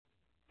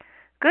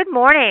Good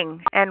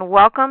morning, and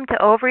welcome to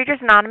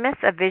Overeaters Anonymous,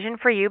 a Vision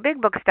for You Big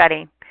Book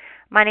Study.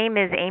 My name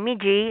is Amy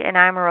G., and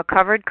I'm a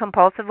recovered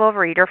compulsive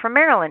overeater from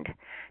Maryland.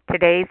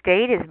 Today's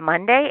date is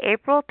Monday,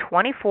 April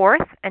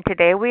 24th, and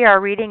today we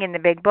are reading in the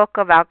Big Book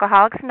of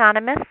Alcoholics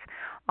Anonymous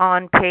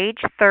on page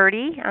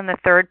 30 on the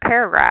third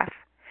paragraph.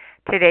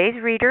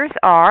 Today's readers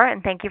are,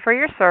 and thank you for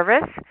your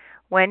service,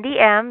 Wendy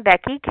M.,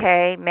 Becky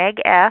K., Meg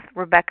F.,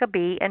 Rebecca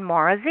B., and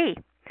Maura Z.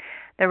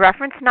 The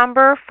reference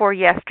number for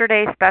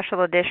yesterday's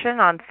special edition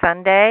on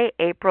Sunday,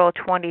 April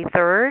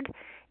 23rd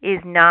is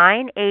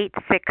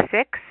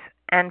 9866,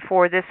 and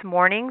for this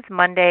morning's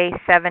Monday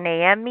 7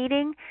 a.m.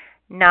 meeting,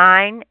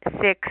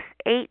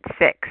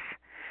 9686.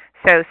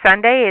 So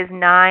Sunday is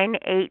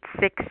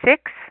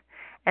 9866,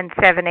 and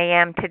 7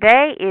 a.m.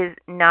 today is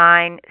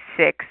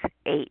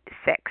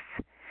 9686.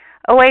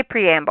 OA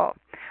Preamble.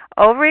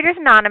 Overeaters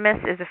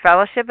Anonymous is a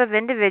fellowship of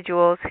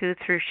individuals who,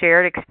 through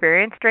shared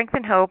experience, strength,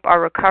 and hope,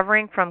 are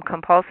recovering from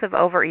compulsive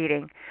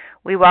overeating.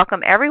 We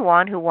welcome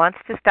everyone who wants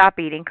to stop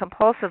eating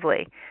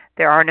compulsively.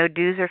 There are no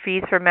dues or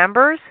fees for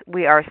members.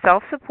 We are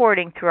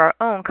self-supporting through our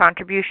own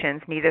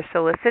contributions, neither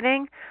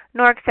soliciting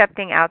nor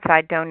accepting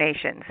outside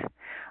donations.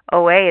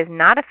 OA is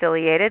not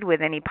affiliated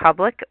with any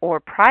public or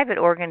private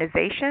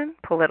organization,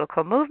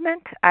 political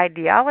movement,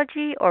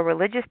 ideology, or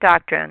religious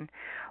doctrine.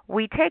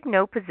 We take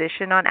no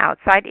position on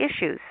outside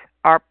issues.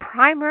 Our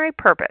primary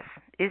purpose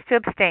is to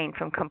abstain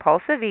from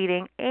compulsive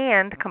eating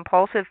and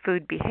compulsive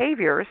food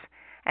behaviors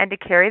and to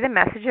carry the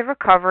message of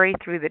recovery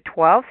through the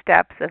 12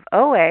 steps of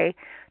OA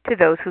to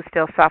those who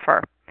still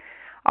suffer.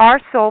 Our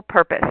sole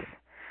purpose.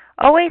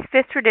 OA's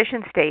fifth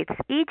tradition states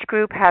each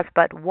group has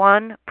but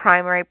one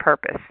primary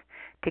purpose,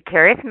 to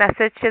carry its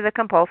message to the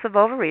compulsive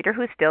overeater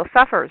who still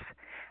suffers.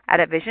 At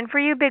a Vision for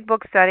You Big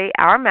Book Study,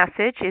 our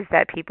message is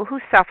that people who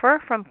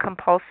suffer from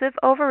compulsive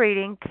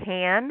overeating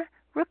can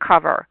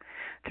recover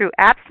through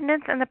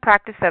abstinence and the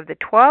practice of the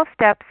 12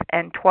 steps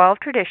and 12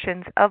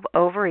 traditions of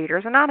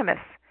Overeaters Anonymous.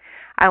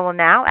 I will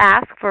now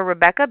ask for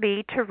Rebecca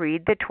B. to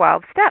read the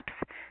 12 steps.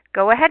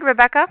 Go ahead,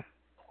 Rebecca.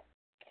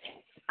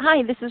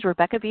 Hi, this is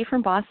Rebecca B.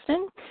 from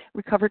Boston,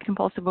 recovered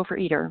compulsive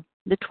overeater.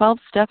 The 12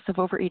 steps of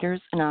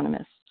Overeaters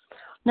Anonymous.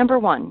 Number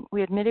 1,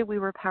 we admitted we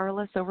were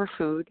powerless over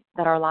food,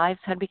 that our lives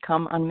had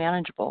become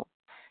unmanageable.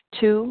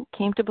 2,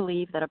 came to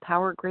believe that a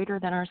power greater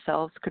than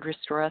ourselves could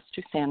restore us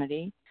to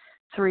sanity.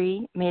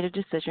 3, made a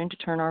decision to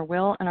turn our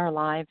will and our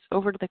lives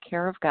over to the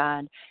care of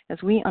God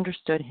as we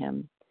understood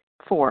Him.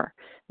 4,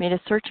 made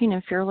a searching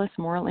and fearless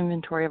moral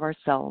inventory of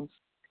ourselves.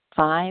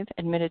 5,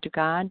 admitted to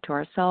God, to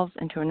ourselves,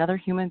 and to another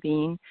human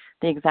being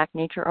the exact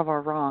nature of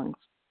our wrongs.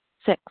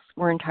 6,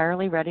 were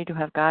entirely ready to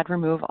have God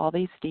remove all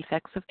these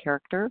defects of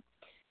character.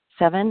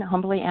 7,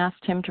 humbly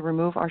asked Him to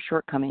remove our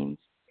shortcomings.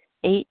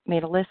 8,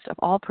 made a list of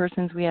all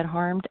persons we had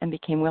harmed and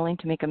became willing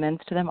to make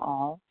amends to them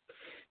all.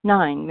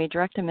 9, made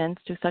direct amends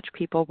to such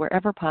people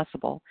wherever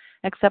possible,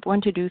 except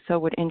when to do so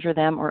would injure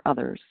them or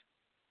others.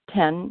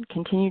 10,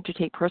 continued to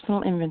take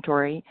personal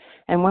inventory,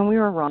 and when we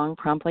were wrong,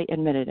 promptly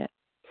admitted it.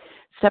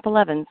 Step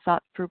 11,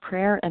 sought through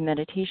prayer and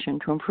meditation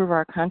to improve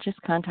our conscious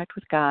contact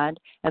with God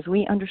as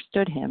we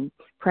understood Him,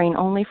 praying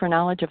only for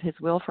knowledge of His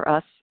will for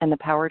us and the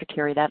power to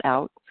carry that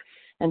out.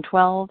 And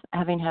 12,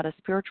 having had a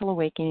spiritual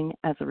awakening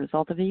as a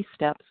result of these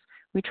steps,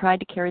 we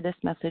tried to carry this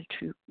message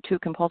to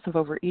compulsive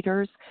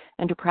overeaters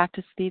and to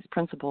practice these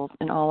principles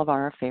in all of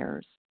our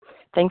affairs.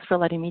 Thanks for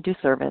letting me do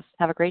service.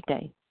 Have a great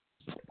day.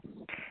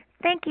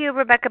 Thank you,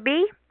 Rebecca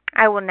B.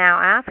 I will now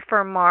ask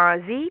for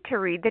Maura Z. to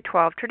read the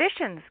 12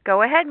 traditions.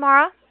 Go ahead,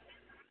 Maura.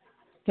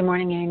 Good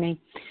morning, Amy.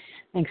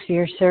 Thanks for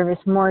your service.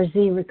 Maura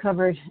Z.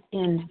 recovered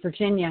in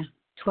Virginia.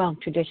 12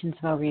 traditions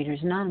of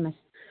Overeaters Anonymous.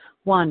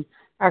 1.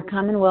 Our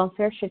common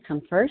welfare should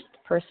come first.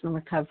 Personal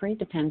recovery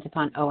depends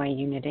upon OA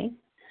unity.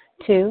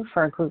 2,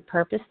 for our group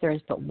purpose, there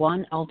is but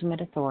one ultimate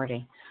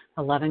authority,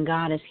 a loving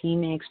God as He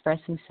may express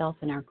Himself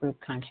in our group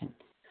conscience.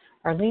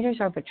 Our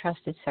leaders are but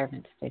trusted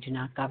servants. They do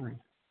not govern.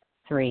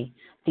 3,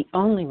 the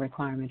only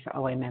requirement for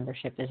OA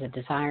membership is a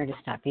desire to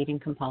stop eating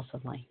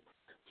compulsively.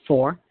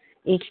 4,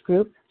 each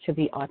group should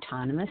be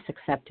autonomous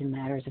except in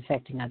matters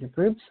affecting other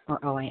groups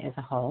or OA as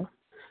a whole.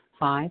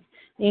 5,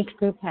 each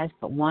group has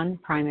but one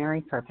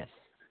primary purpose,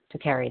 to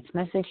carry its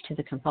message to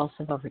the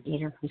compulsive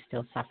overeater who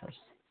still suffers.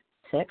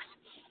 6,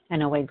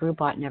 an OA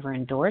group ought never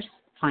endorse,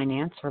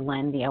 finance, or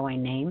lend the OA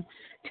name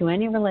to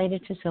any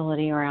related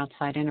facility or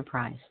outside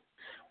enterprise,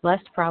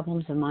 lest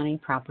problems of money,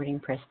 property,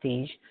 and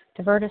prestige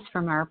divert us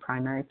from our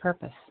primary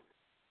purpose.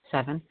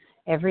 7,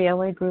 every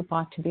OA group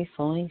ought to be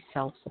fully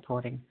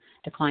self-supporting,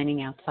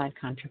 declining outside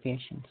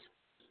contributions.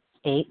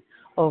 8,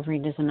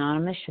 Overeaters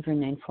Anonymous should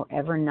remain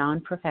forever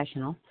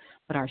non-professional,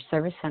 but our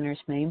service centers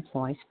may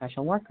employ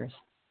special workers.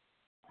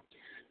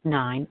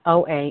 9,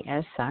 OA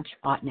as such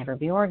ought never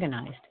be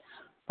organized,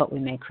 but we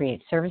may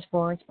create service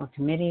boards or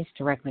committees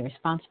directly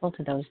responsible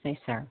to those they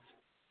serve.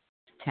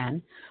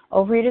 10,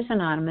 Overeaters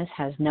Anonymous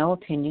has no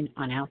opinion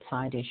on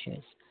outside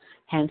issues.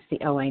 Hence,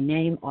 the OA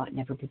name ought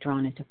never be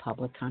drawn into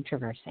public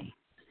controversy.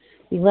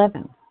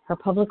 11, her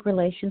public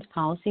relations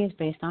policy is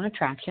based on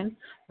attraction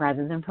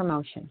rather than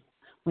promotion.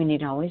 We need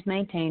to always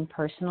maintain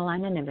personal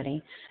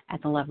anonymity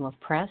at the level of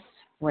press,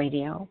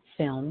 radio,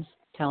 films,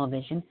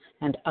 television,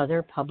 and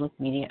other public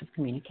media of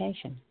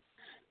communication.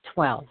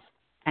 12.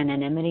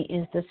 Anonymity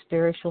is the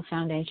spiritual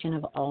foundation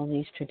of all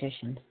these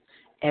traditions,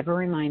 ever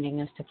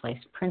reminding us to place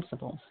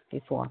principles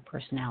before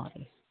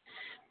personalities.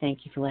 Thank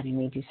you for letting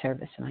me do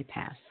service, and I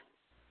pass.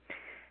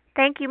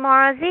 Thank you,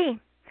 Mara Z.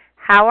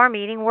 How our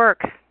meeting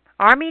works.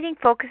 Our meeting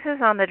focuses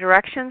on the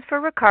directions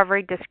for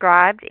recovery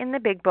described in the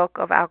Big Book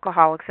of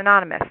Alcoholics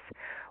Anonymous.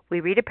 We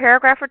read a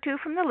paragraph or two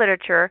from the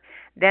literature,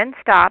 then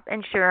stop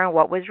and share on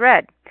what was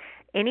read.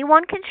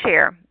 Anyone can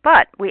share,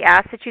 but we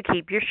ask that you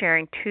keep your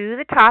sharing to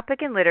the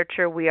topic and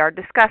literature we are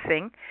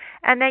discussing,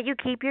 and that you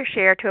keep your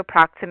share to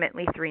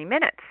approximately 3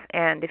 minutes.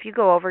 And if you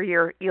go over,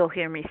 you'll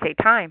hear me say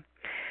time.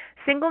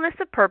 Singleness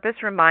of purpose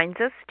reminds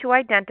us to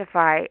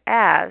identify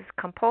as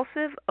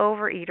compulsive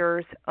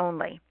overeaters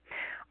only.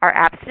 Our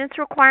abstinence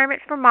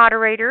requirement for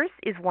moderators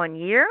is 1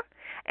 year,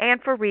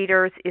 and for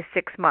readers is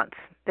 6 months.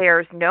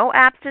 There is no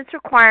abstinence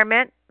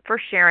requirement for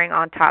sharing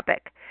on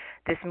topic.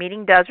 This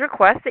meeting does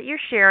request that your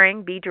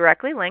sharing be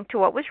directly linked to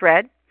what was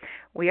read.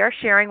 We are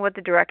sharing what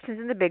the directions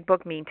in the Big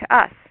Book mean to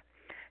us.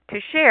 To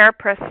share,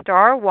 press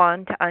star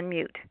 1 to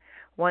unmute.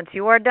 Once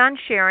you are done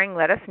sharing,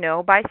 let us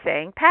know by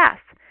saying pass.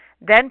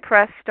 Then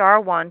press star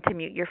 1 to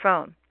mute your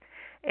phone.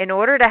 In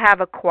order to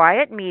have a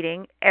quiet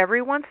meeting,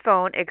 everyone's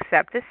phone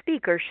except the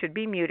speaker should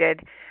be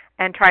muted,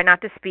 and try not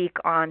to speak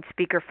on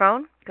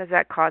speakerphone because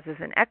that causes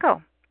an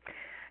echo.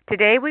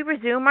 Today we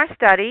resume our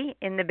study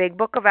in the Big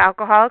Book of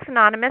Alcoholics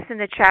Anonymous in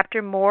the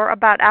chapter More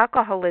About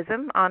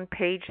Alcoholism on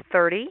page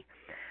 30.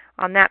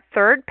 On that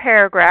third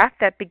paragraph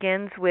that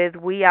begins with,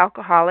 "We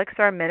alcoholics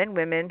are men and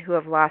women who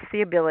have lost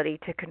the ability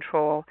to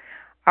control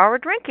our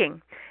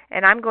drinking."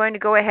 And I'm going to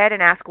go ahead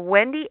and ask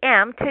Wendy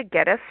M. to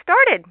get us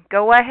started.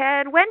 Go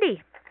ahead,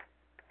 Wendy.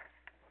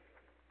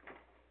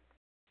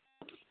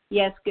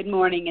 Yes, good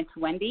morning. It's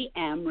Wendy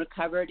M.,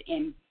 recovered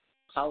in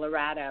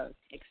Colorado.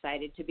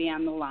 Excited to be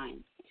on the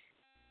line.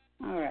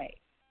 All right.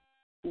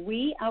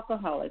 We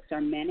alcoholics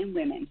are men and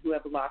women who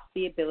have lost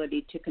the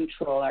ability to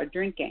control our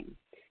drinking.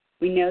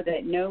 We know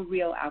that no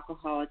real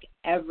alcoholic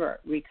ever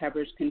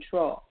recovers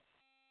control.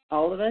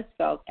 All of us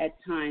felt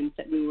at times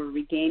that we were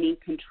regaining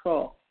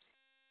control,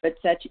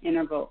 but such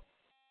intervals,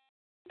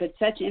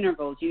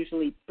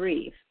 usually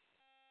brief,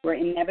 were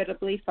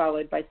inevitably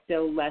followed by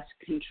still less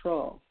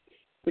control,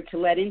 which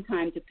led in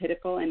time to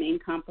pitiful and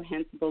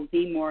incomprehensible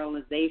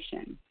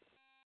demoralization.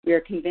 We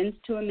are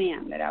convinced to a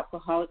man that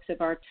alcoholics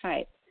of our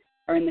type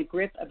are in the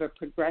grip of a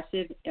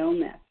progressive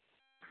illness.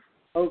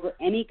 Over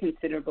any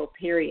considerable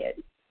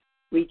period,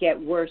 we get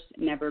worse,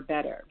 never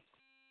better.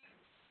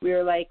 We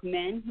are like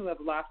men who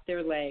have lost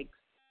their legs.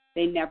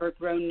 They never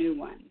grow new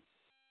ones.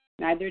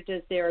 Neither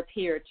does there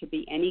appear to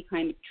be any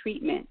kind of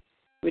treatment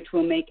which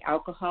will make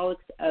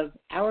alcoholics of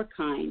our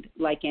kind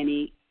like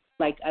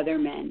other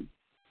men.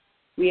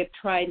 We have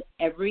tried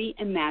every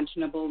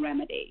imaginable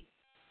remedy.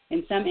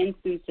 In some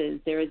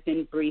instances, there has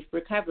been brief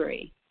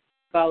recovery,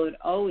 followed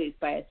always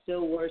by a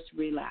still worse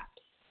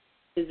relapse.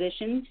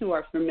 Physicians who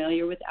are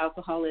familiar with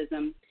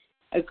alcoholism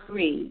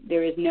agree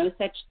there is no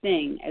such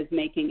thing as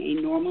making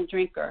a normal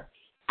drinker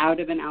out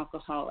of an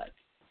alcoholic.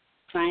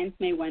 Science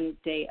may one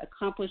day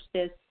accomplish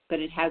this, but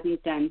it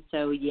hasn't done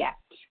so yet.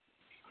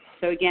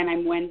 So again,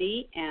 I'm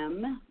Wendy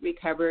M.,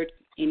 recovered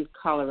in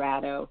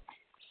Colorado.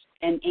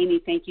 And Amy,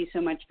 thank you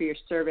so much for your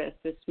service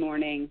this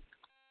morning.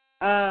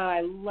 I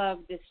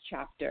love this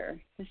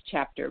chapter. This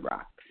chapter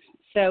rocks.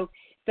 So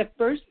the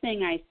first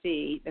thing I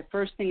see, the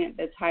first thing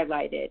that's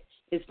highlighted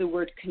is the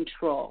word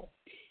control.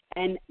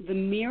 And the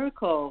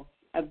miracle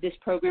of this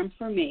program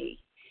for me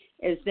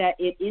is that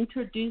it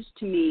introduced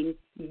to me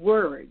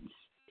words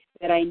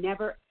that I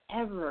never,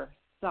 ever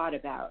thought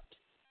about,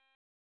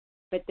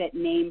 but that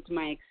named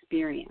my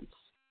experience.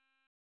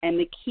 And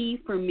the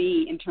key for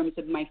me in terms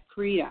of my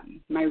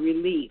freedom, my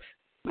relief,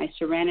 my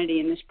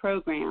serenity in this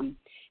program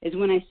is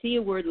when I see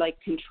a word like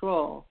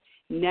control,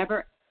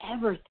 never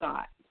ever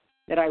thought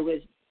that I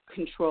was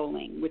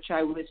controlling, which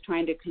I was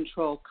trying to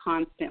control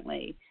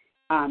constantly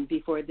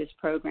before this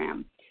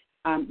program,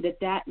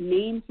 that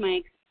names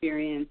my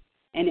experience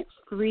and it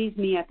frees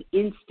me up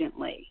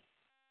instantly.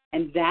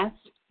 And that's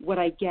what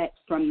I get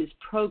from this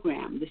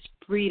program, this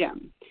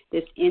freedom,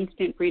 this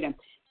instant freedom.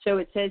 So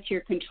it says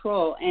here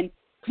control, and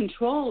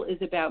control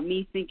is about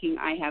me thinking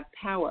I have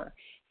power.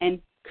 And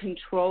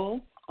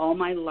control all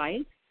my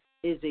life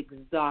is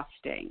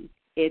exhausting.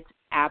 It's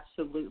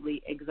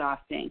absolutely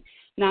exhausting.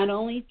 Not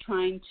only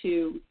trying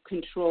to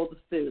control the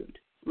food,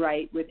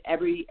 right, with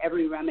every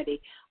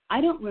remedy. I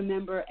don't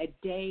remember a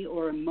day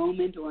or a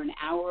moment or an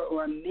hour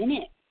or a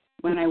minute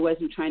when I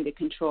wasn't trying to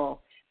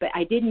control. But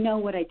I didn't know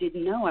what I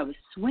didn't know. I was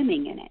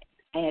swimming in it.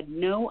 I had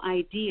no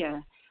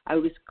idea. I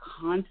was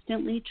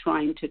constantly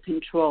trying to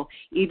control,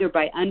 either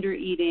by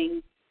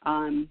undereating,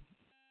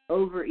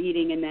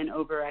 overeating, and then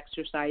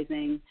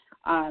over-exercising.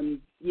 At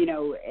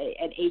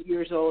 8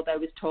 years old, I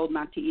was told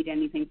not to eat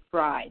anything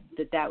fried,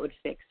 that would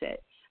fix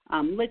it.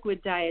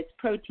 Liquid diets,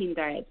 protein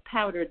diets,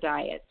 powder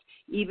diets.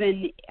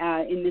 Even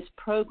in this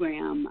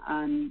program,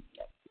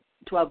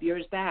 12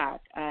 years back,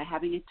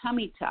 having a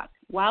tummy tuck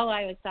while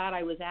I thought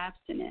I was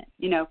abstinent.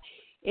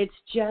 It's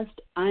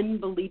just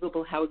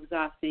unbelievable how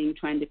exhausting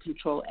trying to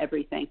control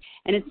everything.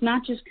 And it's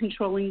not just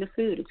controlling the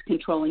food, it's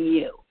controlling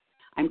you.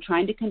 I'm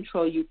trying to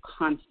control you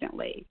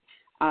constantly.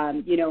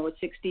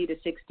 60 to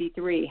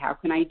 63, how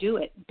can I do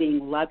it?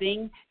 Being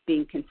loving,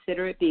 being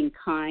considerate, being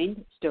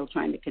kind, still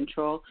trying to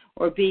control,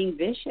 or being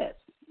vicious,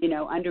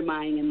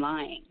 undermining and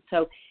lying.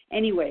 So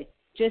anyway,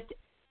 just,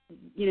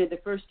 the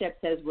first step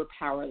says we're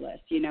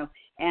powerless,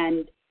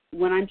 and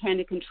when I'm trying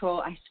to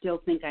control, I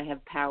still think I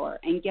have power.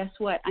 And guess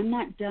what? I'm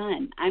not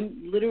done. I'm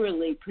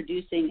literally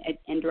producing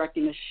and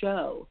directing a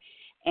show.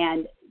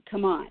 And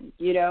come on,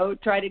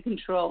 try to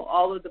control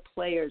all of the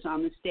players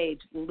on the stage,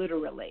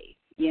 literally,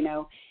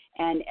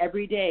 And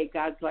every day,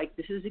 God's like,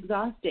 this is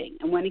exhausting.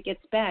 And when it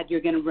gets bad,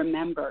 you're going to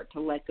remember to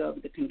let go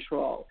of the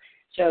control.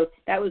 So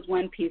that was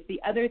one piece.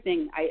 The other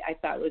thing I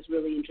thought was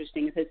really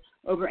interesting is that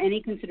over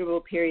any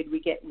considerable period, we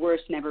get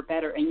worse, never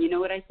better. And you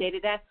know what I say to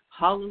that?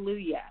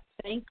 Hallelujah.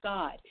 Thank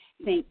God.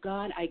 Thank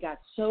God I got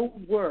so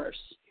worse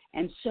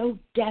and so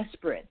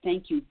desperate,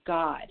 thank you,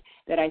 God,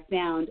 that I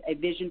found a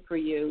Vision for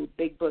You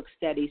Big Book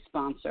Study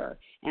sponsor.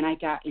 And I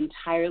got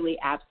entirely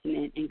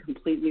abstinent and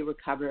completely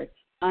recovered.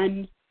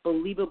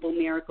 Unbelievable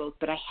miracles,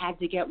 but I had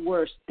to get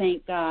worse,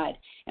 thank God.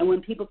 And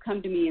when people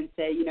come to me and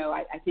say,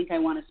 I think I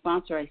want a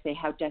sponsor, I say,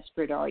 how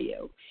desperate are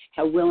you?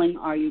 How willing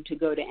are you to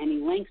go to any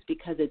lengths?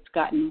 Because it's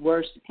gotten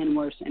worse and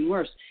worse and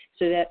worse.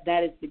 So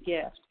that is the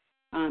gift.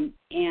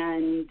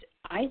 And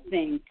I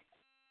think,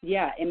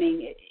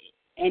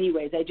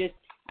 anyways,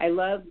 I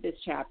love this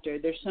chapter.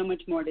 There's so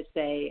much more to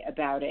say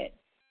about it,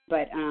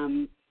 but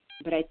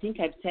I think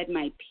I've said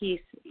my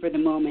piece for the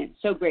moment.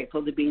 So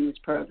grateful to be in this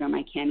program,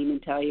 I can't even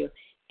tell you.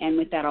 And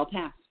with that, I'll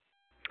pass.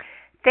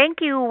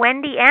 Thank you,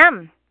 Wendy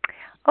M.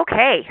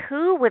 Okay,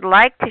 who would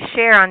like to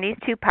share on these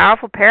two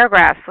powerful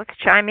paragraphs? Let's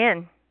chime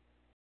in.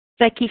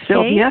 Becky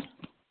Sylvia.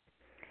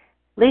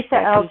 Lisa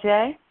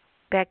LJ.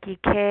 Becky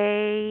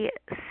K.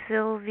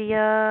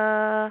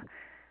 Sylvia.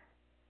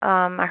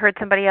 I heard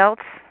somebody else.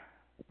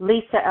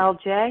 Lisa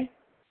LJ.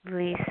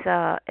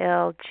 Lisa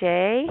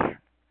LJ.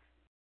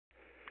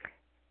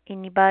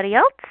 Anybody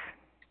else?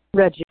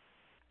 Reggie.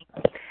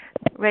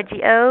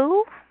 Reggie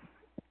O.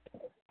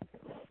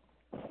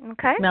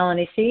 Okay.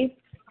 Melanie C.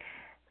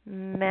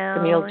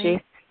 Camille G.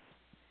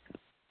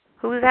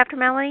 Who is after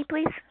Melanie,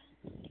 please?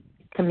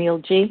 Camille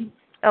G.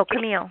 Oh,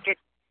 Camille.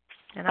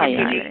 And I'll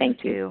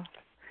thank you.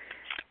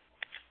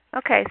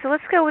 Okay, so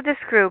let's go with this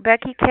group.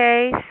 Becky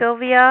K,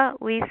 Sylvia,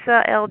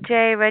 Lisa,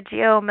 LJ,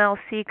 Reggie O, Mel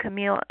C,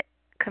 Camille,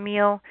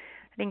 I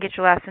didn't get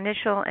your last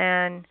initial,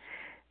 and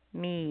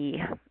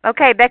me.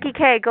 Okay, Becky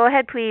K, go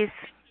ahead, please.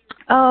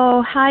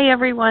 Oh, hi,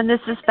 everyone. This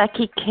is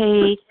Becky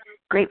K,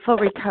 grateful,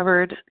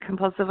 recovered,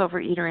 compulsive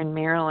overeater in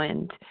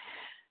Maryland.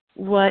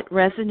 What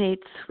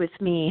resonates with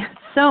me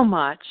so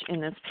much in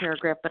this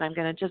paragraph, but I'm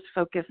going to just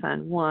focus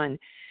on one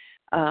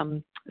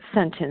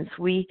sentence.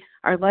 We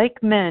are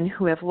like men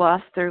who have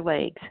lost their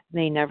legs.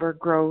 They never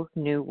grow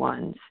new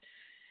ones.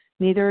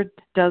 Neither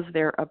does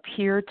there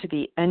appear to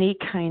be any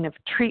kind of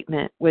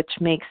treatment which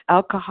makes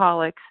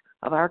alcoholics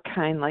of our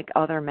kind like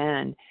other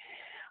men.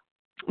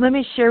 Let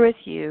me share with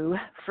you,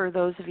 for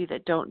those of you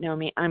that don't know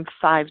me, I'm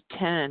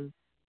 5'10",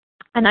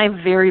 and I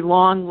have very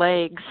long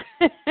legs.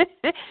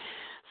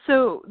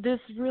 So this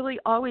really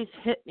always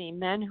hit me,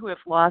 men who have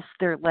lost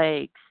their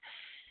legs.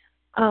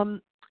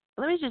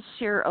 Let me just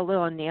share a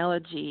little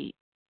analogy.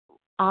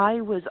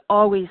 I was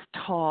always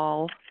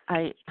tall.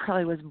 I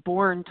probably was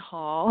born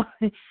tall.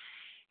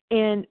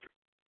 And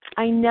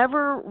I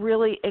never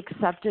really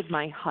accepted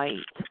my height.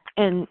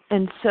 And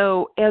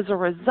so as a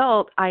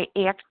result, I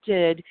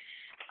acted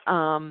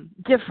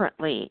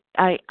differently.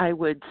 I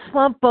would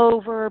slump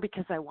over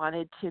because I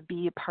wanted to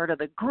be a part of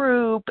the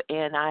group,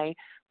 and I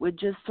would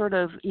just sort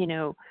of,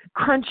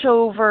 crunch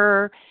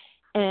over.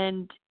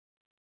 And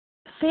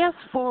fast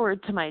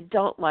forward to my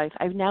adult life,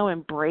 I've now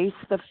embraced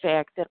the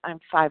fact that I'm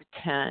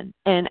 5'10",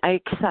 and I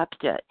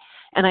accept it,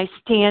 and I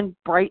stand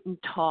bright and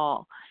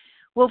tall.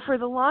 Well, for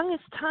the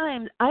longest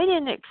time, I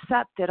didn't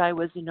accept that I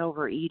was an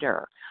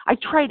overeater. I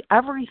tried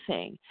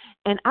everything,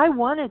 and I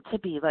wanted to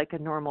be like a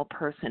normal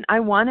person. I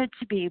wanted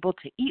to be able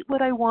to eat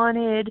what I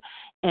wanted,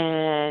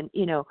 and,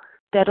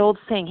 that old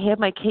saying, have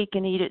my cake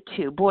and eat it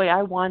too. Boy,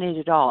 I wanted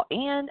it all,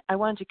 and I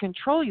wanted to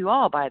control you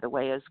all, by the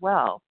way, as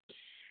well.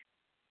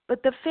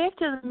 But the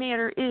fact of the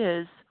matter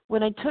is,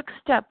 when I took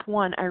step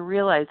one, I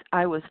realized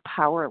I was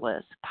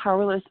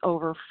powerless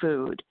over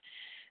food.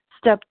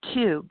 Step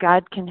 2,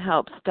 God can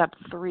help. Step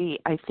 3,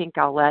 I think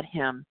I'll let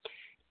him.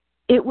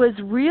 It was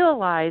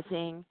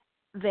realizing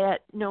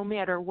that no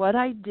matter what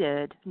I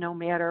did, no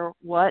matter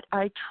what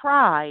I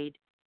tried,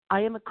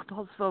 I am a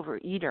compulsive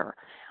overeater.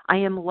 I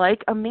am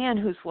like a man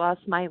who's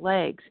lost my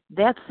legs.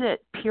 That's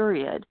it,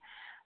 period.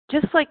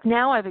 Just like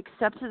now I've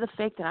accepted the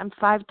fact that I'm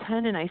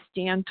 5'10" and I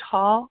stand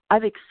tall,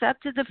 I've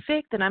accepted the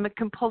fact that I'm a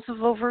compulsive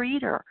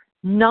overeater.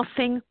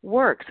 Nothing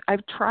works.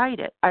 I've tried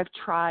it. I've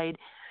tried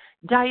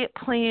diet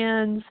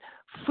plans,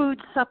 food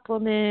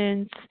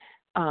supplements,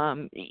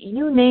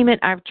 You name it,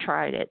 I've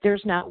tried it.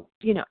 There's not,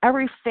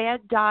 every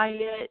fad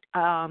diet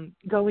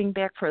going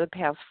back for the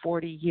past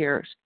 40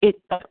 years. It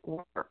doesn't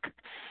work.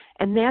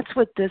 And that's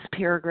what this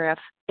paragraph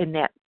and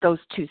those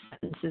two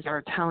sentences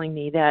are telling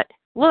me, that,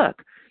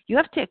 look, you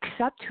have to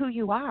accept who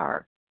you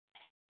are.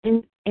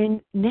 And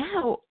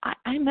now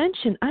I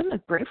mentioned I'm a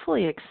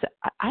gratefully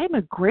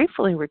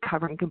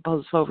recovering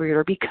compulsive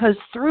overeater, because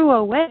through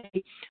OA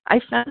I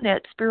found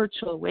that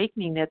spiritual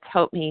awakening that's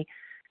helped me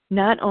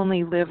not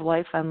only live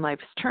life on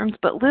life's terms,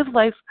 but live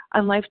life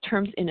on life's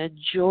terms in a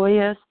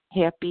joyous,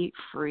 happy,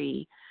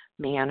 free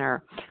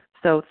manner.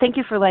 So thank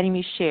you for letting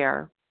me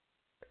share.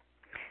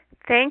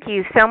 Thank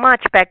you so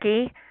much,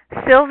 Becky.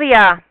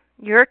 Sylvia,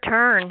 your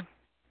turn.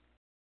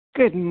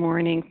 Good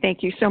morning.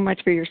 Thank you so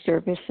much for your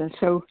service, and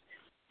so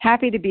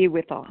happy to be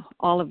with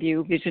all of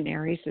you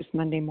visionaries this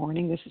Monday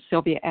morning. This is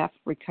Sylvia F.,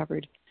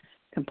 recovered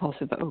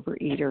compulsive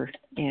overeater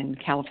in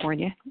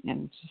California,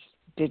 and just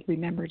did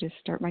remember to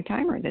start my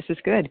timer. This is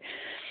good.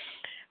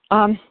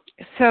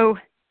 So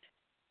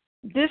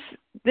this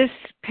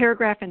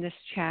paragraph in this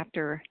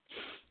chapter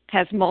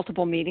has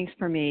multiple meanings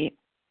for me,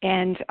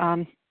 and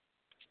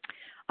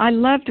I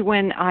loved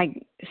when I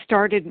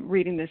started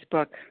reading this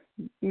book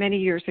many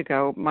years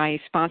ago. My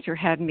sponsor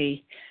had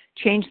me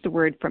change the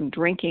word from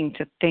drinking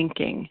to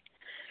thinking,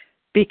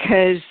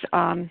 because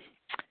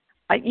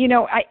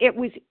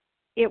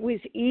it was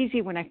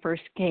easy when I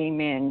first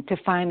came in to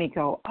finally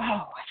go, oh,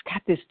 I've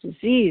got this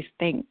disease.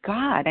 Thank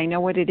God I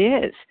know what it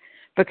is,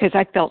 because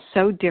I felt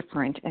so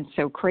different and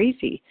so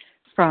crazy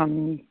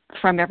from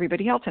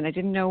everybody else, and I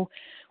didn't know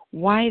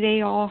why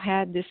they all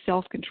had this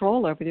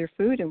self-control over their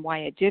food and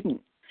why I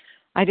didn't.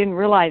 I didn't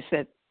realize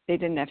that they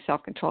didn't have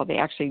self-control. They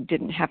actually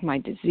didn't have my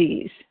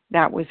disease.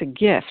 That was a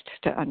gift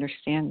to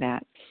understand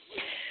that.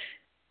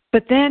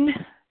 But then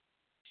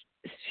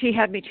she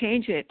had me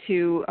change it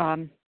to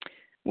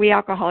we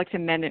alcoholics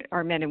and men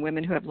are men and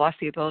women who have lost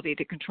the ability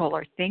to control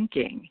our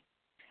thinking.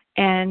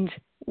 And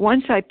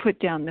once I put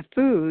down the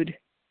food,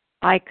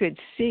 I could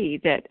see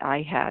that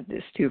I had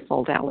this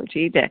twofold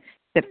allergy, the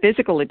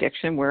physical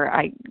addiction where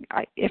I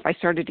if I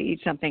started to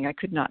eat something, I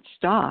could not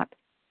stop.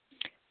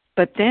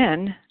 But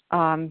then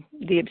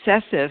the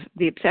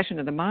obsession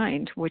of the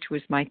mind, which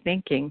was my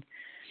thinking.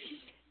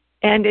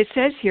 And it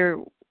says here,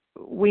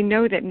 we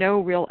know that no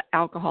real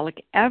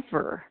alcoholic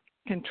ever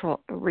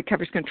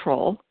recovers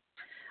control.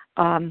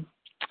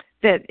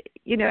 That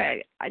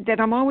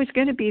I'm always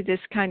going to be this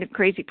kind of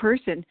crazy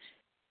person.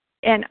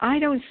 And I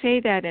don't say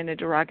that in a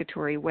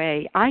derogatory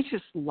way. I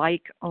just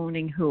like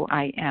owning who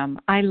I am.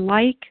 I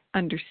like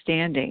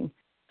understanding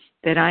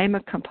that I am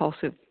a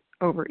compulsive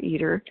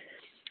overeater,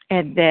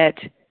 and that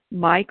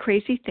my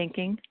crazy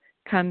thinking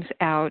comes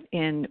out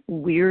in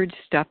weird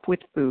stuff with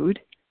food.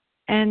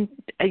 And,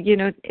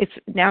 it's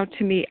now,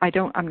 to me,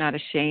 I'm not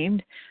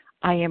ashamed.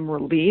 I am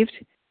relieved,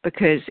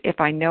 because if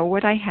I know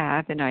what I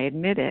have and I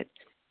admit it,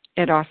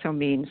 it also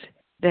means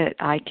that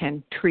I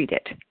can treat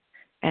it.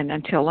 And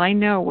until I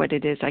know what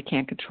it is, I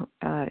can't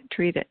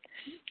treat it.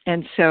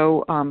 And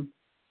so,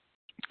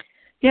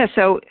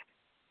 so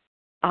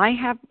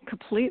I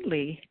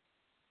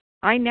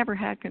never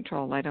had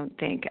control, I don't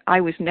think.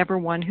 I was never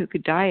one who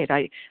could diet.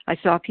 I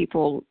saw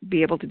people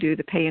be able to do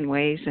the pay and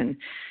weighs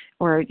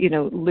or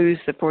lose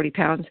the 40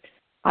 pounds.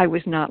 I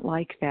was not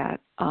like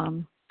that.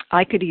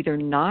 I could either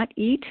not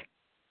eat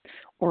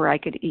or I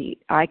could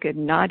eat. I could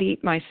not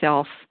eat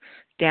myself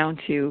down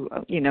to,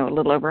 a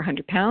little over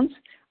 100 pounds,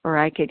 or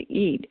I could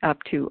eat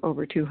up to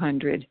over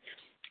 200.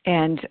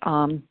 And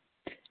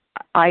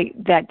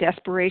that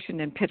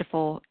desperation and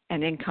pitiful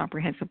and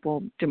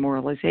incomprehensible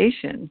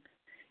demoralization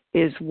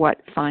is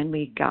what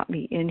finally got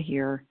me in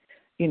here.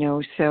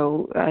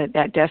 So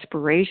that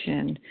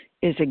desperation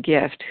is a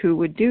gift. Who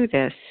would do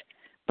this?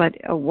 But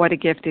what a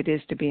gift it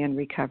is to be in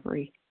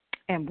recovery.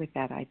 And with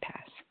that, I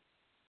pass.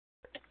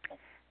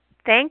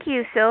 Thank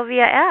you,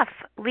 Sylvia F.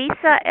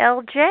 Lisa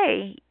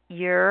L.J.,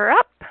 you're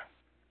up.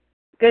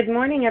 Good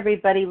morning,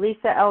 everybody.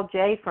 Lisa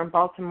L.J. from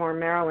Baltimore,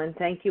 Maryland.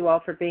 Thank you all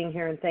for being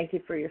here, and thank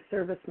you for your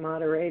service,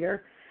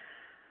 moderator.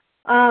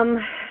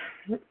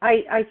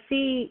 I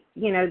see,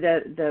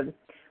 the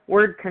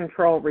word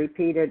control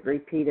repeated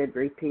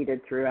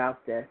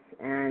throughout this.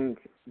 And,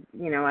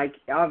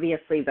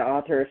 obviously the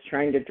author is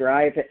trying to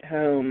drive it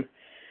home.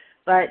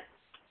 But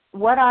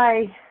what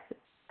I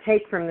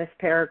take from this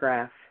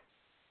paragraph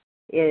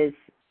is,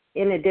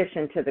 in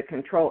addition to the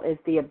control, is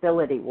the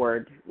ability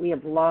word. We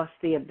have lost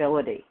the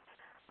ability.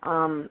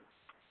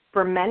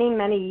 For many,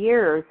 many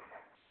years,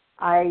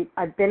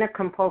 I've been a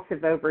compulsive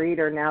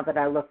overeater now that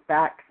I look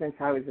back since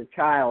I was a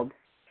child,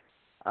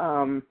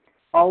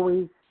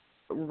 always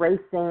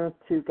racing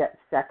to get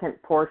second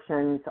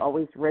portions,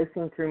 always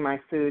racing through my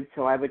food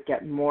so I would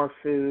get more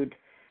food,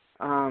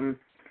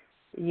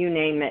 you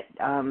name it,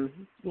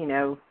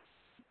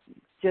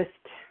 just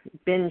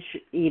binge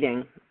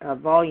eating,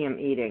 volume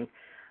eating,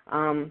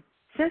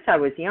 since I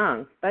was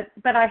young. But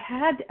I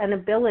had an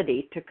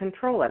ability to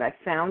control it. I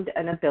found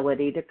an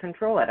ability to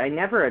control it. I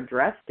never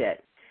addressed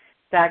it.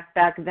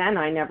 Back then,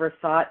 I never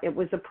thought it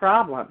was a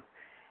problem.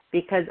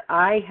 because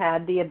I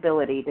had the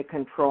ability to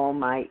control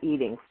my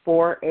eating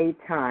for a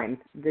time.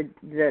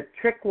 The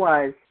trick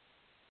was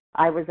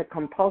I was a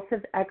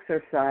compulsive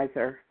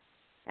exerciser,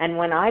 and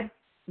when I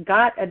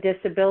got a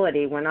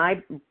disability, when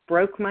I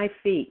broke my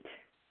feet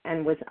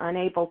and was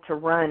unable to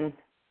run,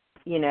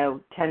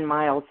 10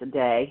 miles a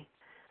day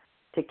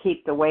to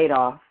keep the weight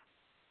off,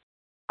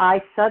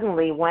 I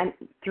suddenly went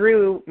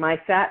through my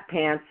fat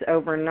pants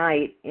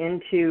overnight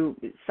into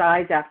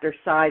size after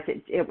size.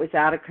 It was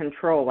out of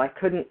control. I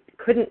couldn't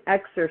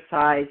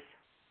exercise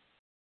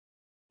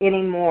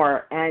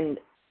anymore, and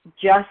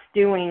just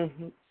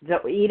doing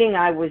the eating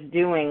I was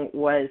doing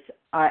was,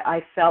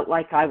 I felt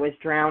like I was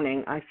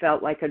drowning. I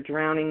felt like a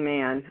drowning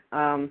man.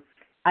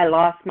 I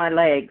lost my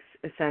legs,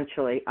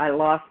 essentially. I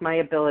lost my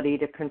ability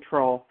to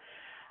control.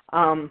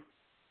 I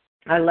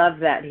love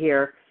that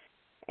here.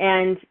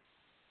 And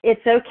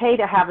it's okay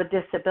to have a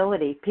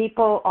disability.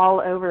 People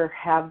all over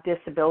have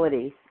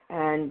disabilities.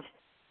 And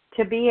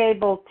to be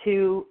able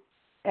to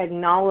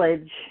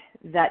acknowledge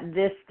that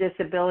this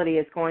disability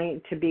is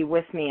going to be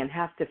with me and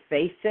have to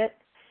face it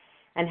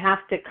and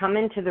have to come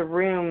into the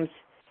rooms,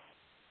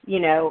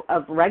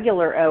 of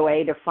regular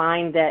OA to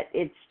find that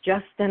it's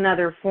just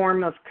another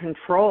form of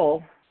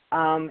control.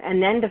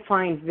 And then to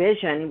find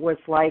vision was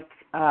like,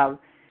 OA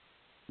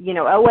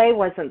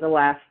wasn't the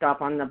last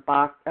stop on the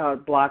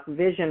block.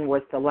 Vision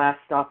was the last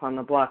stop on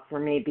the block for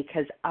me,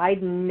 because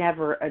I'd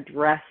never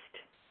addressed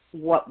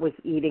what was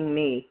eating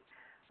me.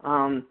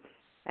 And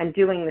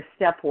doing the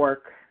step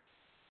work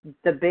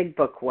the Big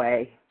Book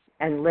way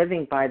and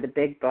living by the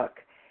Big Book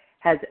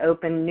has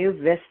opened new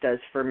vistas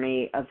for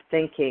me of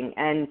thinking.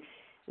 And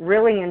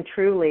really and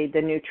truly,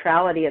 the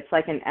neutrality, it's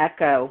like an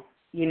echo.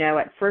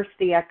 At first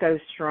the echo's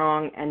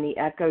strong and the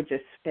echo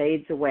just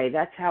fades away.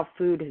 That's how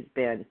food has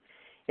been.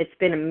 It's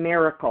been a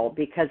miracle,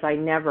 because I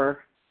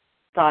never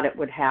thought it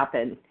would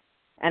happen.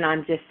 And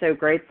I'm just so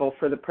grateful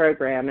for the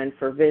program and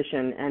for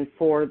Vision and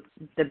for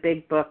the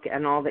Big Book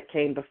and all that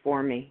came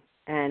before me.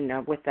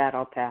 And with that,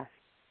 I'll pass.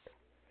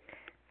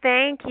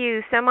 Thank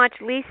you so much,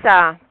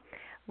 Lisa.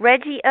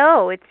 Reggie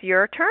O., it's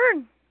your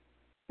turn.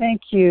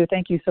 Thank you.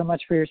 Thank you so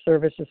much for your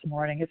service this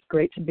morning. It's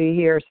great to be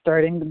here,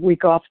 starting the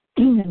week off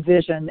in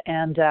Vision.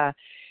 And,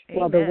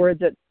 the word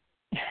that...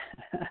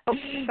 Oh,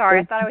 sorry,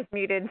 I thought I was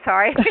muted.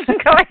 Sorry.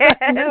 Go ahead.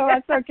 No,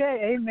 that's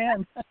okay.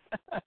 Amen.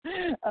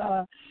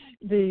 That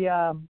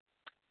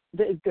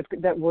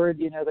word,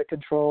 the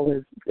control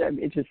is,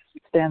 it just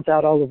stands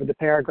out all over the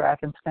paragraph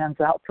and stands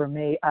out for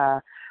me.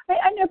 I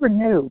never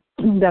knew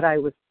that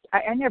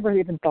I never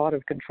even thought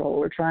of control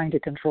or trying to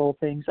control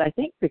things. I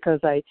think because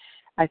I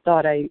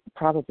thought I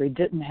probably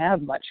didn't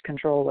have much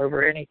control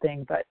over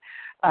anything, but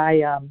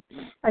I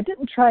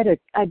didn't try to.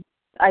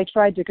 I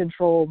tried to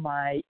control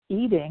my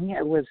eating.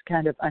 It was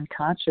kind of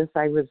unconscious.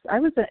 I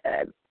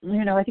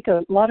think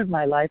a lot of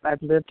my life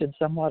I've lived in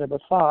somewhat of a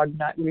fog,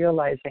 not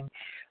realizing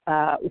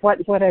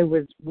what I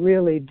was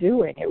really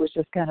doing. It was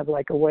just kind of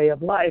like a way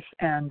of life.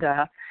 And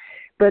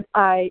but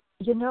I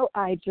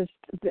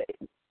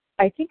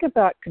think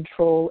about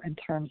control in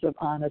terms of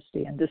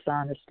honesty and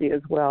dishonesty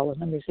as well.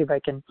 And let me see if I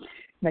can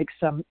make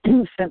some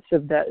sense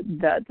of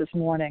that this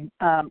morning.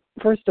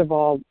 First of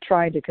all,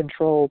 trying to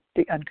control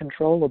the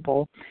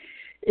uncontrollable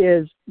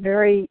is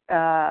very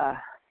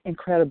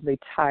incredibly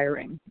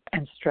tiring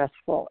and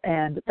stressful.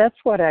 And that's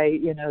what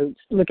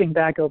looking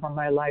back over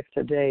my life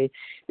today,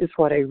 is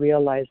what I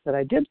realized that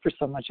I did for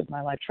so much of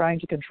my life, trying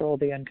to control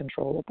the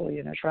uncontrollable,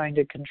 trying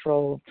to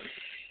control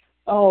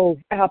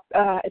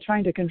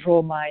trying to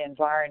control my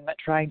environment,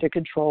 trying to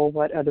control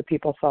what other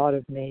people thought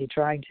of me,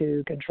 trying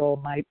to control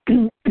my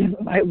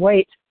my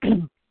weight.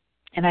 And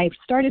I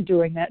started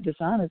doing that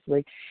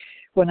dishonestly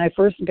when I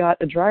first got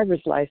a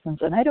driver's license,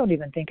 and I don't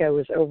even think I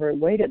was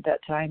overweight at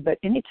that time, but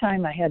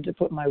anytime I had to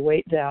put my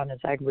weight down, as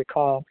I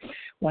recall,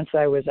 once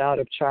I was out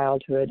of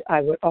childhood,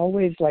 I would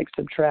always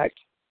subtract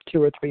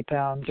 2 or 3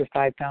 pounds or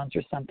 5 pounds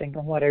or something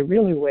from what I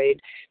really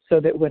weighed, so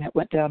that when it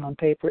went down on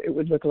paper, it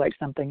would look like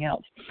something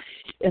else.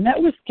 And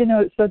that was,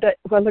 so that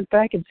if I look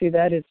back and see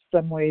that is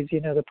some ways,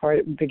 the part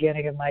at the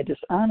beginning of my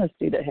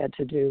dishonesty that had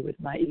to do with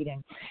my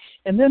eating.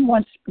 And then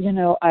once,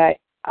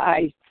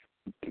 I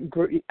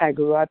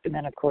grew up, and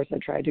then of course I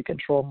tried to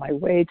control my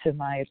weight and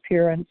my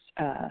appearance.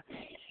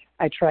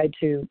 I tried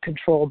to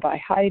control by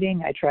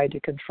hiding. I tried to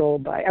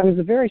control I was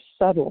a very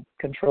subtle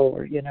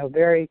controller,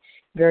 very,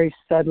 very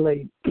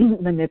subtly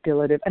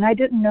manipulative. And I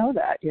didn't know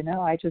that,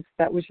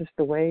 that was just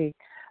the way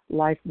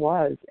life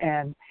was.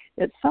 And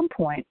at some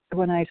point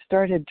when I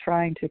started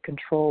trying to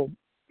control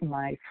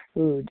my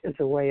food as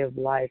a way of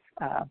life,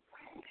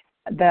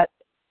 that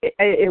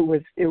it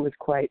was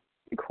quite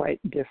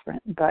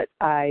different. But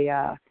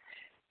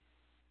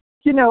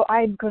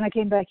when I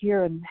came back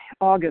here in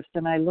August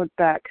and I look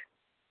back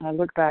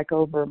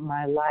over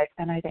my life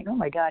and I think, oh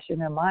my gosh,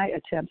 my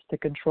attempts to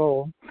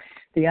control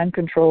the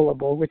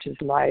uncontrollable, which is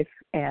life,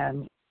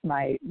 and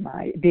my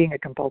being a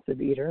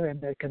compulsive eater and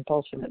the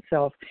compulsion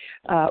itself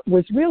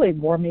was really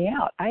wore me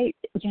out. I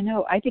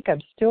think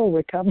I'm still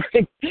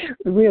recovering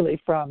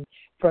really from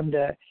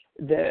the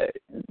the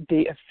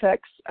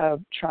effects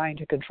of trying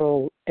to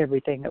control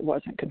everything that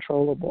wasn't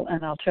controllable.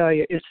 And I'll tell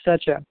you, it's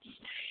such a,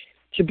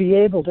 to be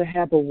able to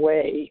have a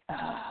way,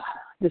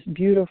 this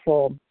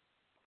beautiful,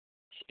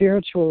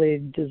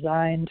 spiritually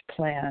designed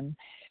plan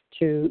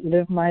to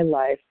live my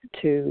life,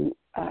 to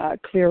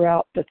clear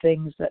out the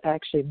things that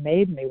actually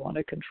made me want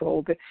to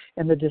control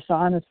and the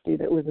dishonesty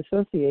that was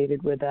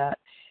associated with that,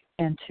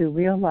 and to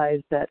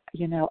realize that,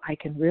 I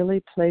can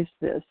really place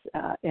this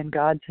in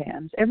God's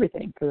hands,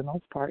 everything for the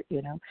most part,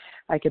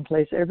 I can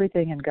place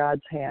everything in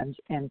God's hands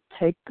and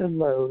take the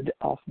load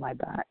off my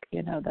back,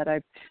 that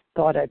I've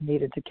thought I've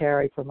needed to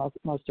carry for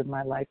most of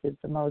my life is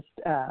the most,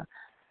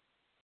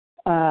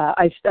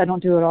 I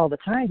don't do it all the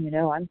time,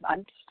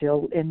 I'm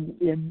still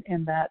in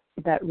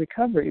that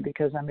recovery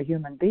because I'm a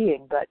human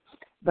being,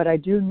 but I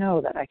do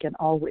know that I can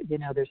always,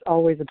 there's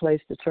always a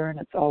place to turn.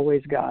 It's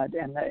always God.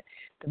 And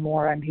the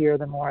more I'm here,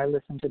 the more I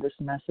listen to this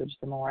message,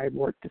 the more I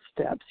work the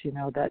steps,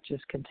 that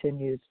just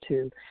continues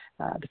to,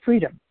 the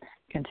freedom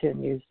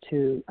continues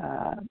to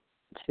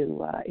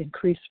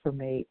increase for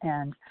me.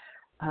 And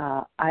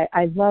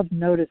I love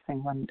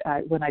noticing when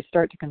I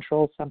start to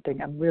control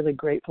something. I'm really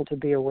grateful to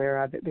be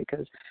aware of it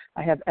because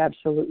I have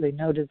absolutely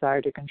no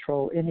desire to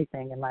control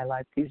anything in my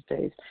life these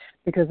days,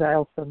 because I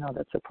also know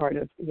that's a part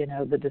of,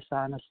 the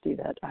dishonesty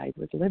that I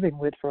was living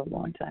with for a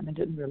long time and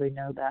didn't really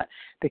know that,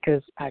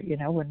 because,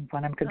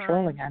 when I'm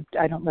controlling,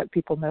 I don't let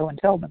people know and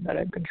tell them that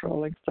I'm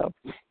controlling. So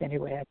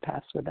anyway, I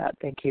pass with that.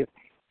 Thank you.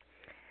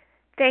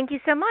 Thank you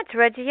so much,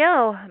 Reggie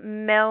O.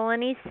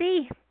 Melanie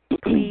C.,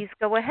 please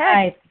go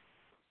ahead. Hi.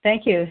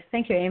 Thank you,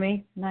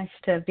 Amy. Nice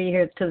to be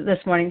here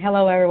this morning.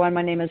 Hello, everyone.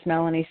 My name is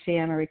Melanie C.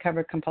 I'm a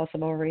recovered compulsive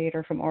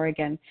overeater from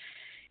Oregon.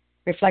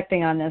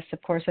 Reflecting on this,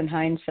 of course, in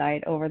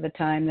hindsight, over the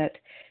time that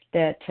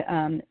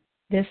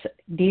this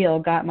deal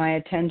got my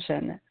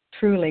attention,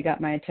 truly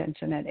got my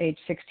attention at age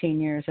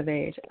 16 years of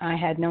age. I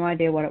had no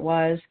idea what it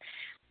was.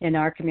 In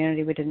our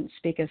community, we didn't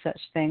speak of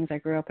such things. I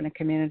grew up in a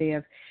community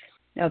of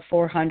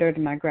 400,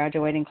 and my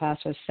graduating class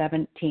was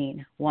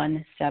 17.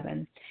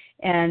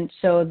 And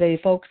so the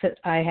folks that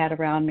I had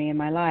around me in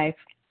my life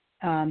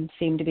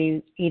seemed to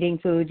be eating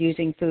food,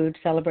 using food,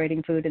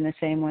 celebrating food in the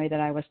same way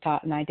that I was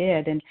taught, and I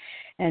did.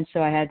 And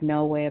so I had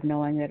no way of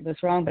knowing that it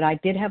was wrong. But I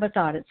did have a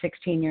thought at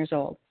 16 years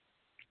old,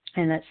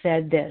 and that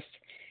said this: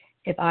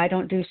 if I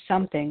don't do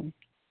something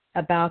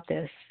about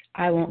this,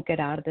 I won't get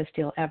out of this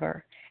deal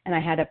ever. And I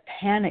had a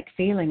panic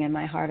feeling in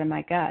my heart and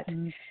my gut.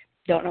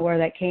 Don't know where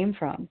that came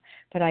from,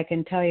 but I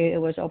can tell you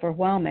it was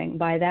overwhelming.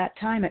 By that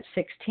time at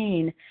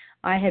 16,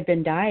 I had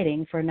been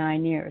dieting for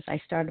 9 years.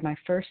 I started my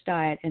first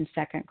diet in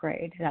second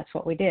grade. That's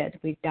what we did.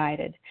 We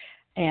dieted.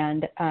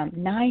 And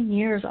 9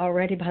 years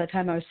already by the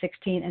time I was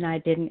 16, and I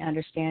didn't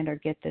understand or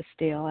get this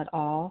deal at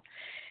all.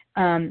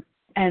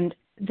 And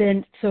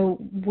then, so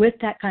with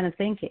that kind of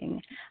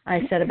thinking, I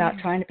set about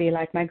trying to be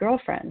like my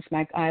girlfriends.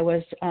 I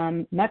was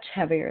much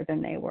heavier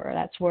than they were.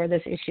 That's where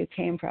this issue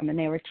came from. And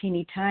they were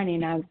teeny tiny,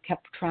 and I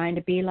kept trying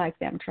to be like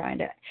them, trying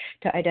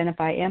to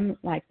identify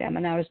like them.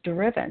 And I was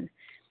driven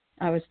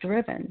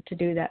to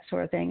do that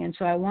sort of thing. And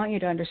so I want you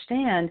to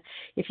understand,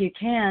 if you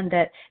can,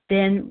 that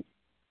then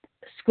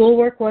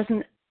schoolwork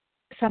wasn't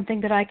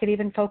something that I could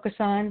even focus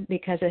on,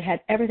 because it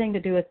had everything to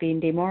do with being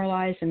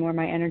demoralized and where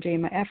my energy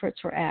and my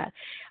efforts were at.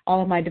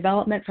 All of my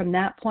development from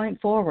that point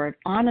forward,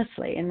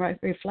 honestly, in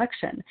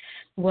reflection,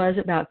 was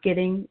about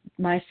getting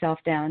myself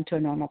down to a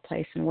normal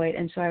place and weight.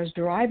 And so I was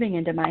driving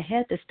into my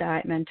head this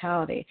diet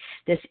mentality,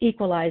 this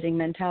equalizing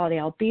mentality.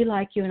 I'll be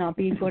like you and I'll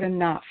be good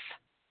enough.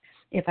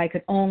 If I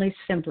could only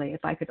simply.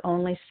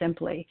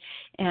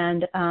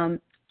 And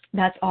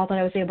that's all that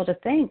I was able to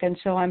think. And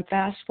so I'm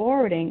fast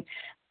forwarding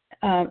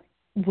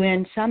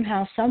when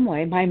somehow, some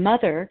way, my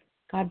mother,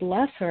 God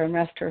bless her and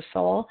rest her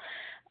soul,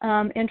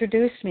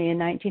 introduced me in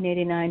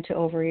 1989 to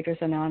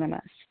Overeaters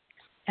Anonymous.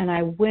 And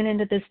I went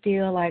into this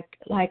deal like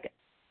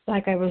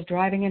I was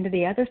driving into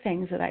the other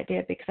things that I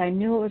did, because I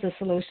knew it was a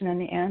solution and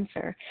the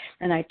answer.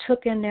 And I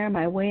took in there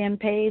my weigh-in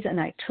pays, and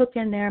I took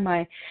in there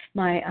my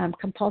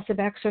compulsive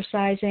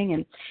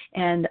exercising,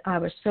 and I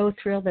was so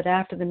thrilled that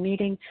after the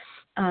meeting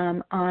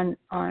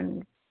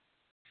on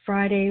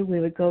Friday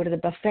we would go to the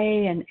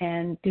buffet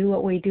and do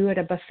what we do at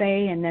a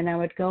buffet, and then I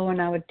would go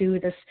and I would do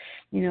this,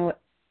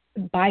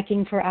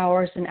 biking for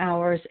hours and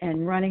hours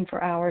and running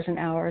for hours and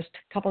hours,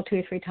 two or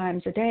three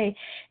times a day.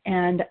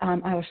 And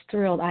I was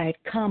thrilled. I had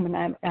come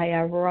and I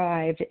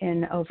arrived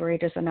in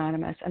Overeaters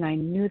Anonymous, and I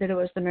knew that it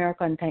was the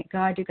miracle. And thank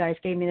God you guys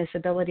gave me this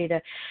ability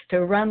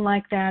to run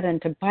like that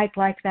and to bike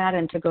like that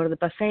and to go to the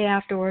buffet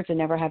afterwards and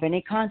never have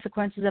any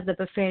consequences of the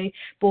buffet.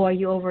 Boy,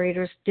 you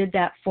overeaters did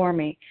that for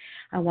me.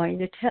 I want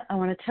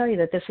to tell you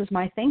that this is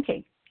my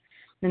thinking.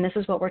 And this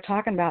is what we're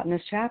talking about in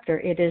this chapter.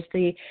 It is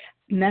the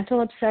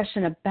mental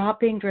obsession about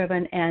being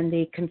driven and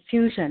the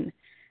confusion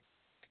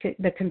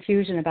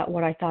about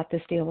what I thought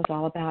this deal was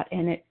all about.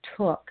 And it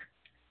took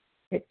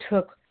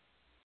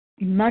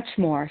much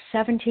more,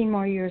 17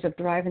 more years of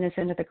driving this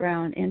into the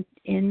ground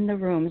in the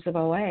rooms of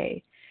OA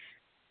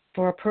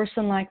for a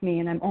person like me,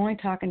 and I'm only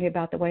talking to you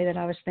about the way that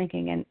I was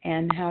thinking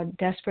and how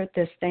desperate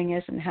this thing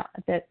is and how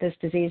that this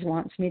disease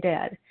wants me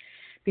dead,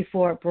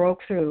 before it broke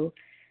through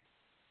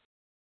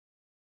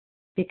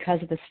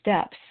because of the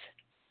steps,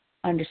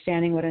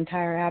 understanding what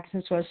entire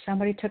absence was.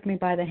 Somebody took me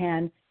by the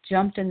hand,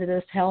 jumped into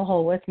this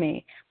hellhole with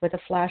me with a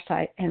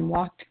flashlight, and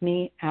walked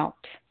me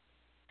out.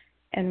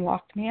 And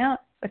walked me out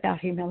without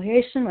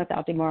humiliation,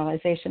 without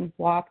demoralization,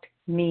 walked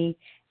me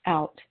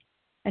out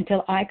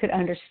until I could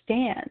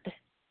understand,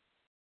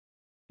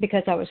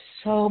 because I was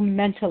so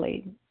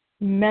mentally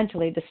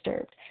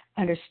disturbed,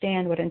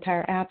 understand what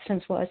entire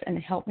absence was and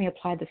help me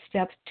apply the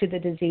steps to the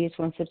disease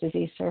once the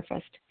disease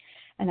surfaced.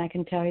 And I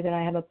can tell you that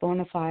I have a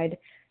bona fide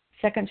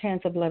second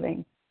chance of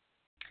living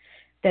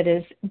that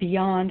is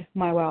beyond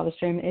my wildest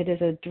dream. It is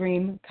a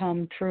dream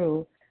come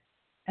true.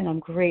 And I'm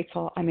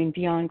grateful. I mean,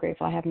 beyond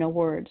grateful. I have no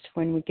words.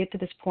 When we get to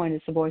this point,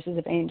 it's the voices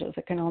of angels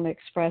that can only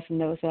express, and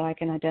those that I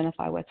can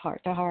identify with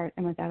heart to heart.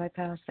 And with that, I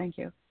pass. Thank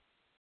you.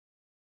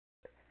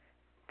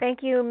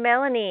 Thank you,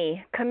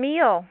 Melanie.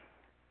 Camille,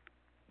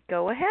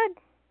 go ahead.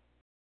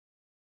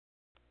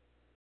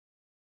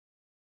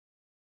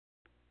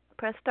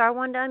 Press star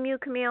 1 to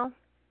unmute, Camille.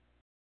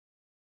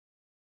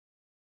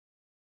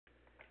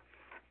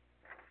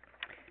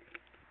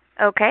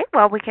 Okay,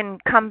 well, we can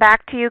come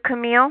back to you,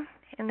 Camille.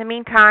 In the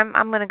meantime,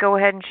 I'm going to go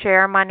ahead and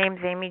share. My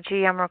name's Amy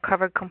G. I'm a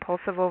recovered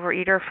compulsive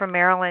overeater from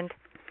Maryland.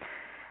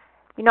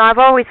 You know, I've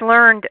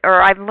learned,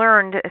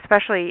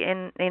 especially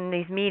in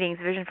these meetings,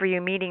 Vision for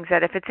You meetings,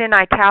 that if it's in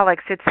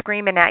italics, it's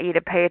screaming at you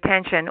to pay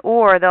attention,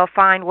 or they'll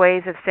find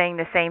ways of saying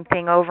the same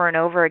thing over and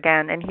over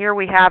again. And here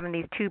we have in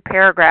these 2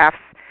 paragraphs,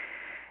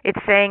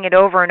 it's saying it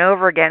over and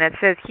over again. It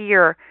says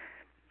here,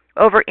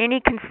 over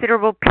any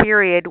considerable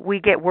period, we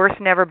get worse,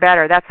 never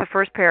better. That's the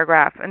first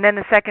paragraph. And then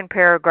the second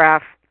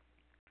paragraph,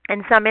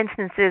 in some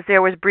instances,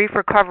 there was brief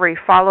recovery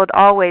followed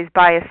always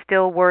by a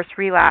still worse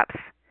relapse.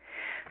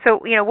 So,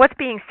 what's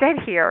being said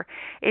here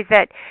is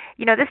that,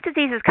 this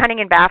disease is cunning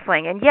and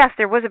baffling. And yes,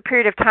 there was a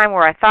period of time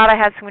where I thought I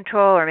had some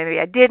control, or maybe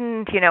I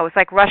didn't. It was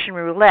like Russian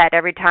roulette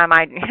every time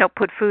I,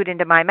 put food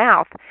into my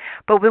mouth.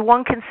 But the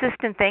one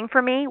consistent thing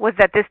for me was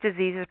that this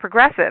disease is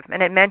progressive.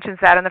 And it mentions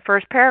that in the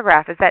first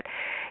paragraph, is that,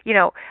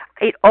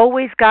 it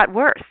always got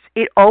worse.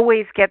 It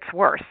always gets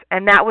worse.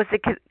 And that was the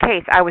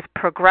case. I was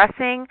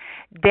progressing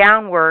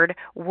downward,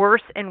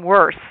 worse and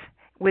worse,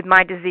 with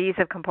my disease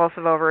of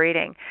compulsive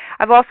overeating.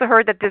 I've also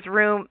heard that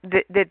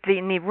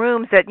in the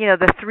rooms that,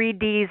 the 3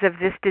 Ds of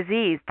this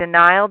disease: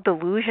 denial,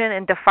 delusion,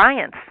 and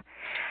defiance.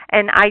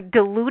 And I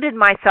deluded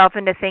myself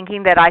into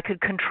thinking that I could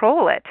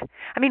control it.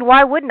 I mean,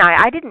 why wouldn't I?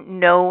 I didn't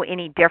know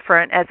any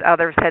different, as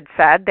others had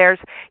said. There's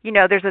a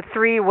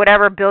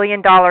 $3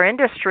 billion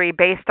industry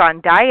based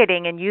on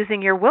dieting and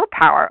using your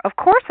willpower. Of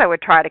course I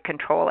would try to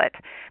control it.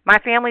 My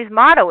family's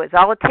motto is,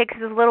 all it takes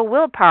is a little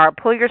willpower.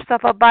 Pull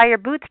yourself up by your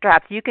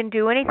bootstraps. You can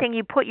do anything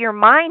you put your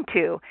mind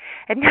to.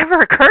 It never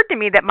occurred to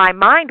me that my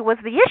mind was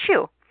the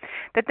issue,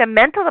 that the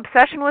mental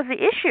obsession was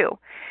the issue.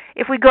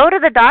 If we go to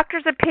the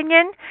doctor's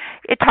opinion,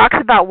 it talks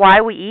about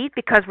why we eat,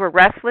 because we're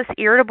restless,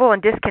 irritable,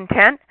 and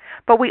discontent.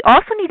 But we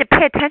also need to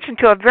pay attention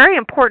to a very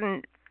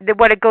important,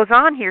 what it goes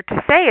on here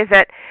to say is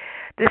that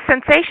the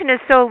sensation is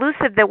so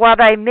elusive that while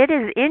they admit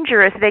it is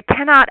injurious, they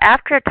cannot,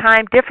 after a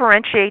time,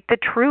 differentiate the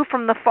true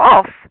from the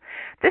false.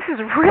 This is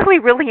really,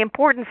 really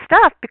important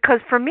stuff,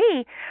 because for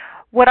me,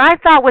 what I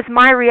thought was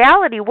my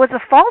reality was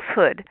a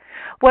falsehood.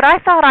 What I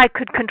thought I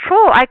could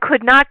control, I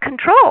could not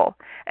control.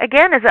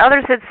 Again, as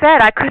others had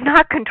said, I could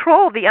not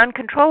control the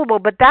uncontrollable,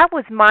 but that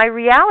was my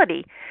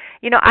reality.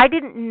 I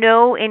didn't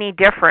know any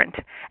different,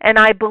 and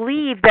I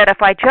believed that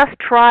if I just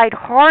tried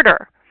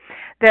harder,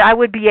 that I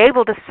would be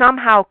able to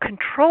somehow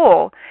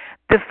control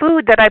the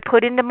food that I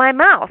put into my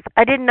mouth.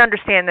 I didn't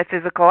understand the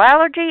physical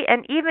allergy,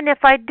 and even if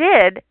I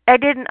did, I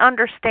didn't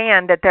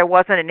understand that there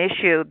wasn't an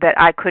issue that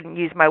I couldn't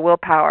use my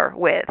willpower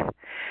with.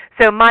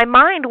 So my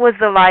mind was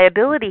the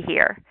liability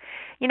here.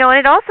 And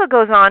it also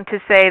goes on to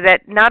say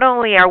that not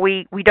only are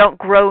we don't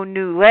grow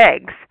new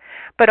legs,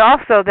 but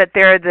also that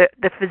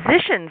the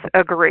physicians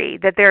agree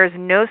that there is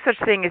no such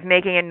thing as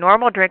making a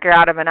normal drinker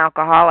out of an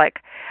alcoholic.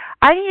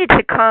 I needed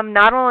to come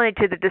not only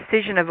to the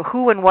decision of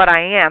who and what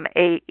I am,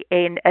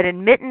 an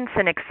admittance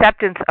and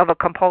acceptance of a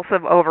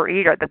compulsive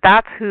overeater,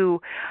 that's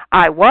who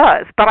I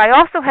was, but I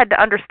also had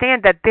to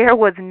understand that there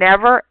was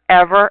never,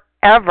 ever,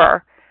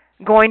 ever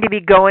going to be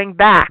going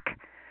back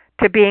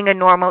to being a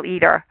normal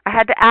eater. I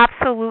had to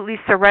absolutely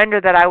surrender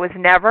that I was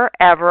never,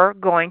 ever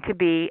going to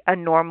be a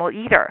normal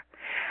eater.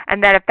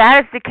 And that if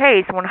that is the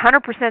case,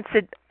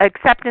 100%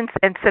 acceptance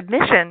and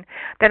submission,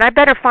 then I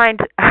better find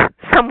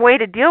some way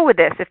to deal with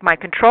this. If my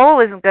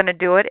control isn't going to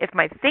do it, if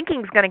my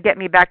thinking is going to get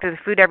me back to the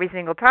food every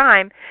single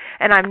time,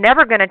 and I'm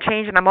never going to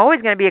change and I'm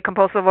always going to be a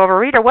compulsive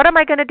overeater, what am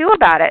I going to do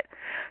about it?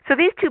 So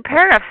these 2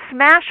 paragraphs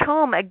smash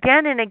home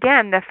again and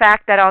again the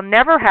fact that I'll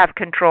never have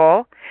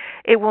control.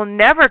 It will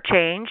never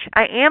change.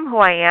 I am who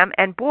I am,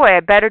 and boy, I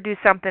better do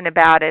something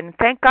about it. And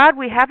thank God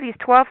we have these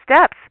 12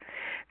 steps.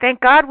 Thank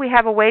God we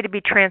have a way to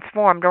be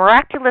transformed,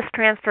 miraculous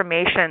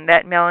transformation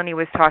that Melanie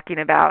was talking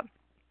about.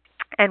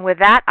 And with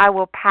that, I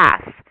will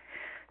pass.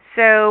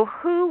 So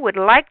who would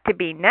like to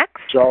be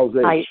next? Charles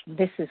H. Hi,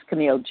 this is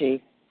Camille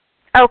G.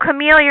 Oh,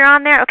 Camille, you're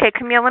on there? Okay,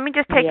 Camille, let me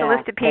just take a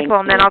list of people,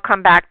 and then I'll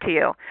come back to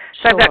you.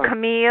 So I've got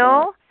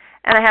Camille,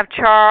 and I have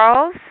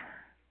Charles.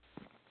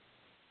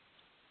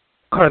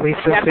 Carly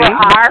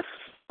Deborah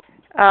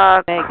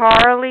R.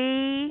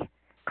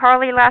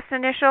 Carly, last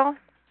initial?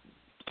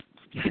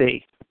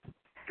 C.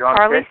 John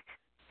Carly. K.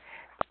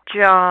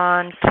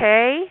 John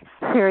K.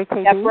 Sherry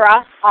KB.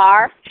 Deborah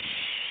R.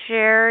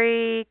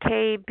 Sherry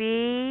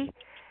KB.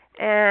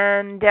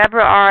 And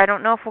Deborah R. I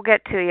don't know if we'll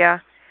get to you.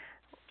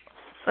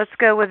 Let's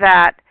go with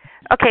that.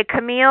 Okay,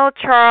 Camille,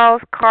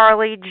 Charles,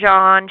 Carly,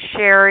 John,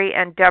 Sherry,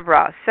 and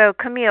Deborah. So,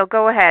 Camille,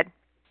 go ahead.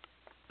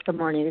 Good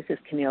morning. This is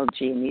Camille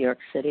G. in New York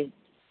City.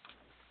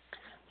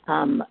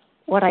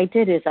 What I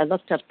did is I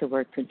looked up the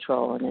word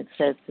control, and it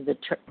says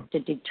to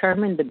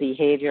determine the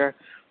behavior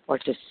or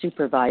to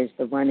supervise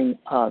the running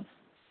of.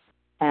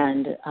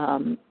 And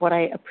what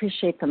I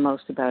appreciate the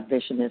most about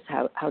vision is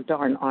how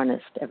darn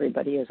honest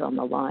everybody is on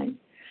the line.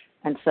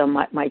 And so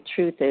my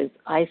truth is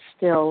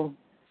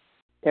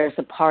there's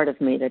a part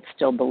of me that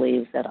still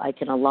believes that I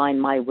can align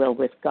my will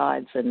with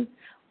God's, and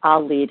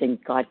I'll lead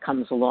and God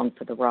comes along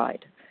for the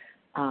ride.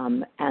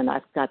 And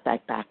I've got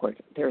that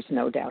backward. There's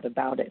no doubt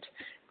about it.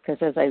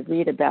 Because as I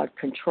read about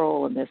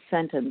control in this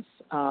sentence,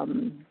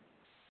 the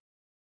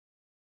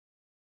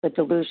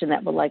delusion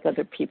that we're like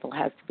other people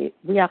has to be.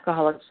 We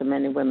alcoholics are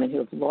men and women who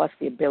have lost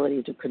the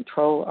ability to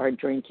control our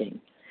drinking.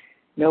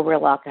 No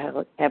real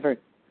alcoholic ever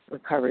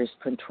recovers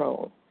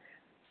control.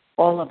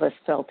 All of us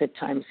felt at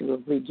times we were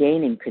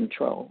regaining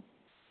control.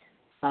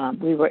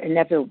 We were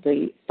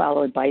inevitably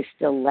followed by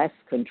still less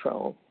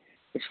control,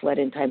 which led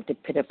in time to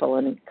pitiful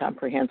and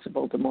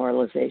incomprehensible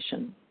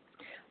demoralization.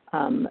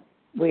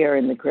 We are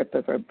in the grip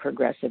of a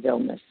progressive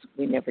illness.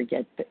 We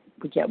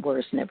get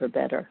worse, never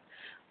better.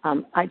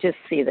 I just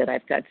see that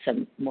I've got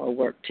some more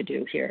work to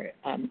do here,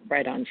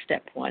 right on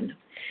step one,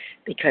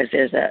 because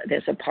there's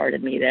a part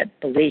of me that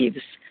believes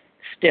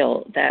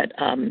still that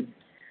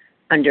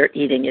under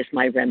eating is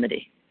my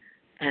remedy,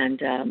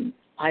 and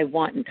I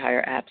want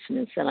entire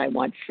abstinence, and I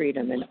want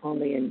freedom, and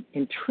only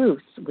in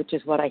truth, which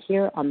is what I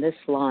hear on this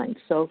line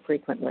so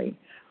frequently,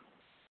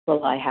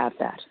 will I have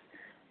that.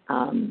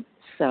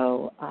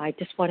 So I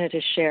just wanted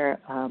to share,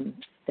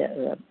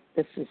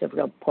 this is a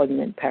real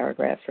poignant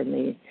paragraph for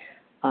me.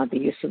 The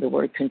use of the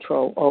word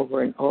control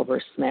over and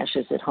over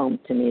smashes it home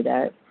to me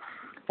that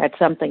that's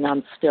something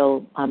I'm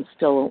still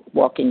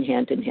walking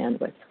hand in hand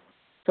with.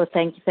 So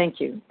thank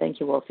you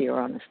all for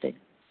your honesty.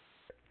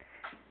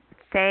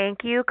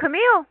 Thank you,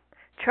 Camille.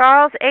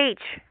 Charles H.,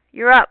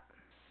 you're up.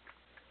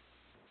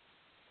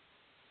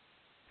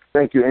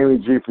 Thank you, Amy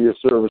G., for your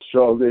service.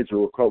 Charles H., a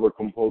recovered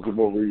compulsive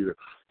overeater.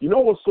 You know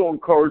what's so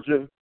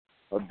encouraging?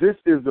 This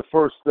is the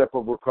first step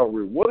of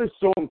recovery. What is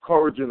so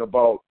encouraging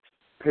about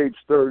page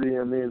 30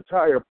 and the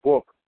entire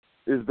book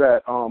is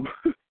that,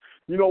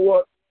 you know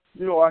what?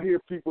 You know, I hear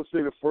people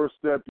say the first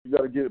step, you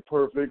got to get it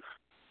perfect.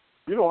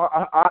 You know,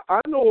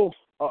 I know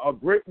a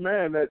great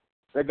man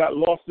that got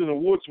lost in the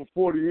woods for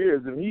 40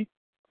 years, and he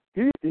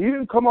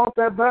didn't come out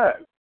that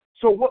bad.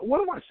 So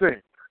what am I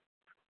saying?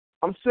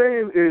 I'm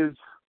saying is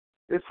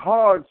it's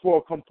hard for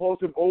a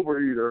compulsive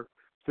overeater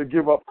to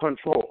give up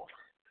control,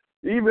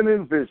 even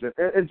in vision.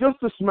 And just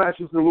to smash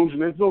this illusion,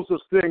 there's no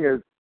such thing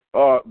as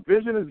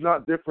vision is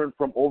not different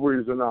from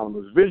Overeaters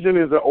Anonymous. Vision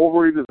is an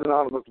Overeaters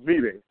Anonymous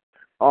meeting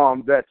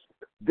that's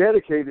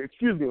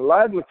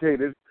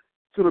live-located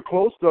to the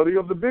close study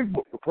of the Big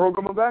Book, the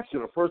Program of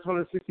Action, the first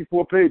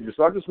 164 pages.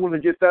 So I just want to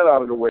get that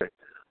out of the way.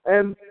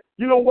 And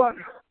you know what?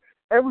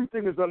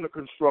 Everything is under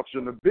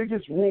construction. The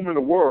biggest room in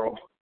the world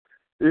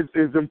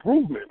is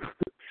improvement.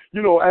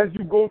 You know, as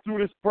you go through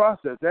this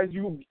process, as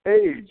you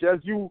age, as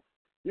you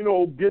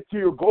get to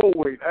your goal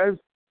weight, as,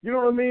 you know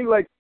what I mean?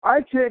 Like,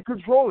 I can't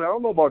control it. I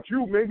don't know about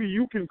you. Maybe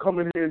you can come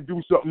in here and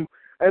do something.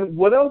 And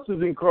what else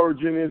is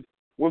encouraging is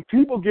when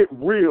people get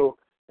real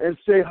and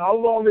say how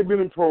long they've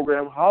been in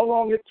program, how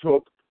long it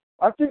took,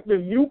 I think the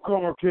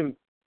newcomer can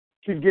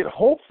get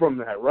hope from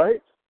that,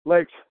 right?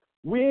 Like,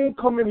 we ain't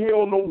coming here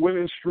on no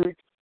winning streak,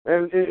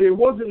 and it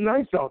wasn't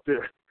nice out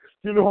there.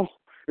 You know,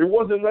 it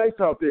wasn't nice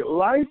out there.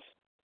 Life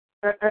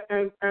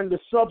and the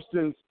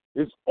substance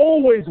is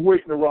always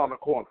waiting around the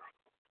corner.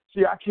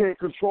 See, I can't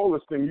control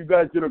this thing. You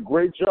guys did a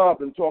great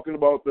job in talking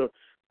about the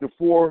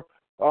four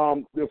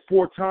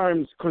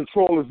times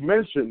control is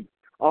mentioned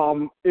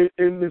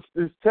in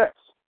this text,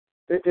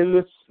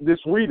 in this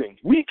reading.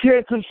 We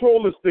can't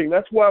control this thing.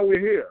 That's why we're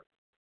here.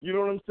 You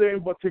know what I'm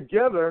saying? But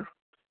together,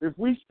 if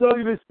we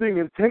study this thing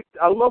and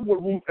I love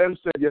what Ruth M.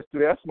 said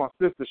yesterday. That's my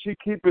sister. She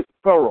keep it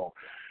thorough.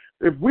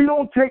 If we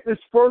don't take this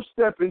first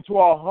step into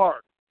our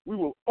heart, we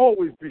will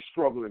always be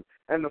struggling.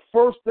 And the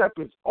first step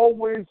is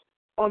always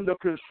under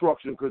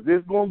construction, because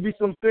there's going to be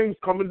some things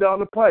coming down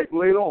the pipe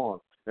later on.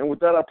 And with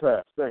that, I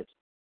pass. Thanks.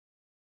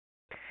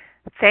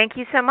 Thank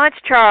you so much,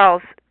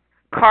 Charles.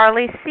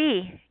 Carly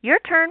C., your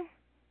turn.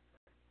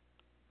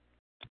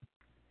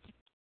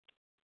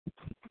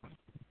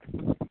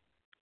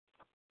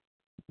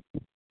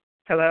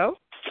 Hello?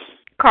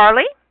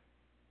 Carly?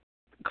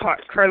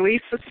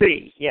 Carlisa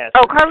C. Yes.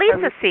 Oh, Carlisa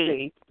Carlisa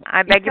C.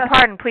 I beg your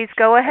pardon. Please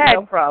go ahead.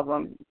 No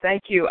problem.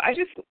 Thank you. I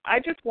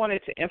just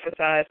wanted to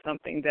emphasize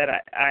something that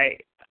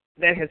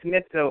that has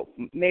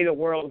made a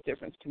world of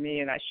difference to me,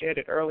 and I shared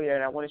it earlier,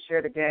 and I want to share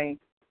it again.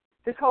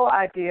 This whole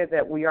idea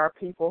that we are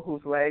people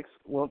whose legs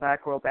will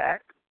not grow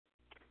back.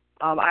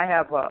 I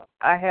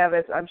have,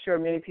 as I'm sure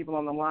many people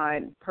on the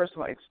line,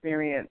 personal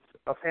experience,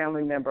 a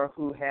family member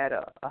who had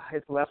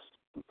his left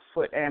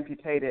foot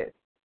amputated,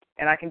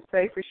 and I can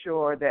say for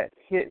sure that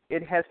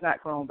it has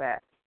not grown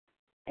back,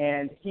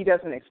 and he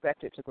doesn't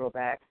expect it to grow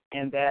back,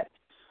 and that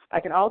I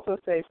can also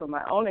say from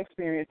my own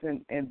experience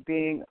in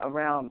being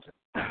around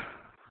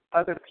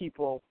other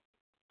people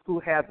who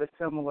have the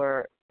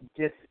similar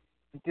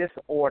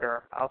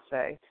disorder, I'll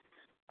say,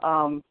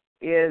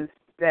 is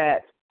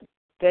that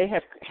they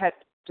have had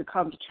to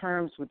come to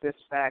terms with this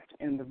fact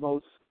in the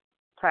most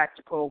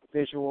practical,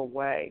 visual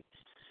way.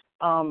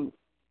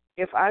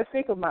 If I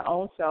think of my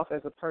own self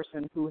as a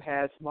person who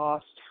has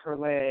lost her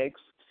legs,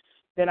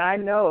 then I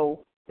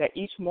know that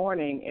each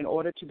morning, in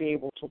order to be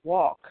able to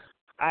walk,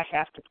 I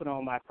have to put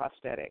on my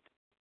prosthetic,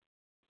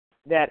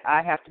 that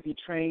I have to be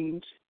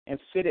trained and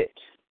fitted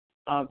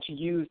to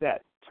use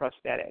that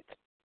prosthetic,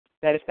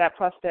 that if that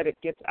prosthetic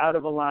gets out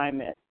of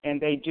alignment,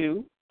 and they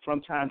do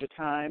from time to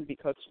time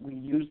because we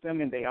use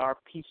them and they are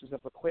pieces of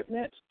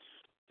equipment,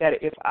 that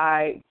if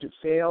I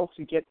fail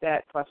to get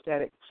that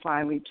prosthetic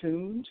finely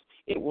tuned,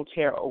 it will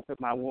tear open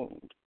my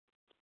wound.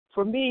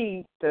 For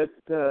me,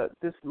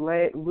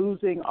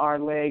 losing our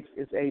legs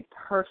is a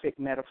perfect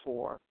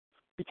metaphor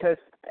because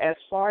as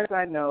far as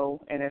I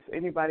know, and as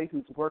anybody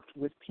who's worked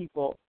with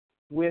people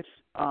with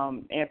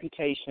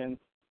amputation,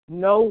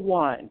 no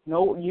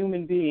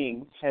human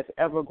being has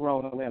ever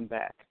grown a limb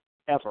back,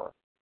 ever.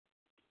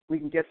 We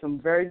can get some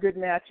very good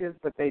matches,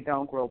 but they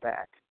don't grow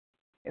back.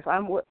 If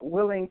I'm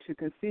willing to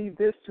conceive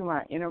this to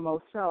my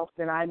innermost self,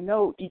 then I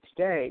know each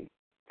day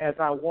as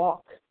I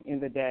walk in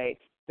the day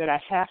that I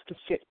have to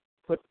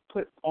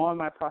put on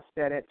my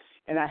prosthetic,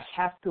 and I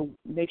have to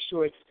make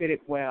sure it's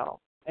fitted well,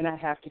 and I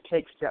have to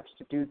take steps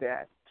to do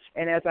that.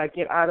 And as I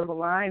get out of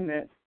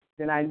alignment,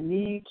 then I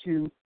need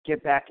to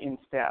get back in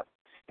step.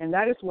 And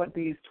that is what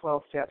these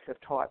 12 steps have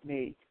taught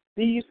me.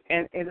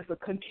 And it's a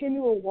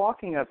continual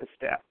walking of the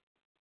steps.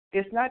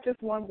 It's not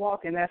just one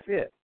walk and that's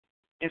it.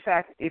 In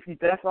fact, if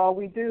that's all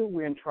we do,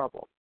 we're in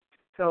trouble.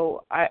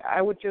 So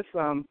I would just,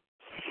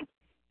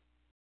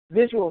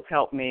 visuals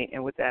help me,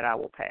 and with that I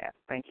will pass.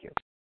 Thank you.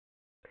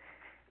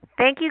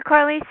 Thank you,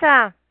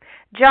 Carlisa.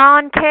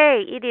 John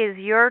K., it is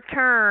your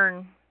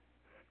turn.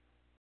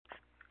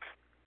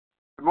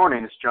 Good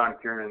morning. It's John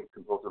Kieran,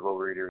 compulsive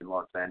overeater in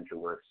Los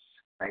Angeles.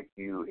 Thank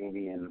you,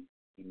 Amy and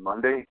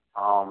Monday.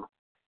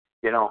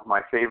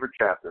 My favorite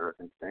chapter, I've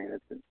been saying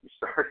it since we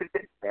started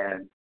it,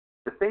 and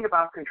the thing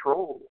about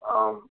control,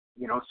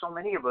 so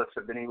many of us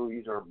have been able to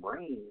use our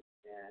brains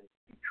and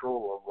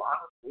control a lot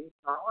of things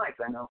in our lives.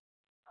 I know,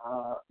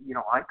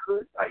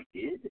 I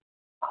did,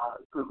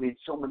 in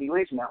so many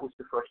ways, and that was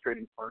the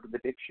frustrating part of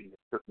addiction. It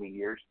took me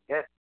years to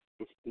get.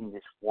 It's in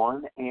this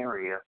one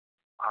area,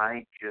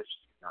 I just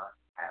did not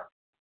have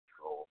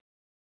control.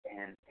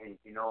 And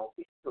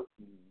it took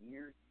me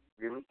years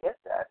to really get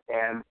that.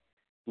 And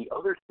the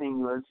other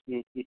thing was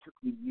it took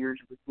me years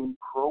within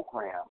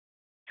program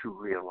to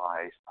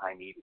realize I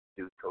needed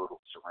to do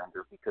total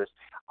surrender because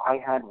I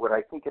had what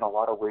I think in a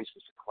lot of ways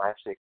was a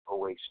classic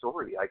OA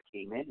story. I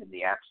came in and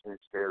the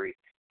abstinence fairy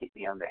hit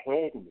me on the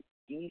head and it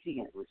was easy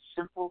and it was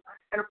simple.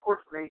 And of course,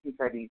 when anything's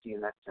that easy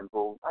and that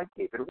simple, I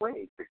gave it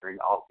away, figuring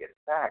I'll get it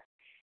back.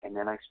 And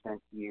then I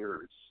spent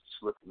years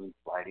slipping and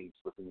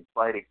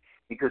sliding,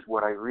 because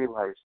what I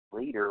realized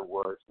later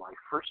was my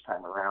first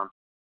time around,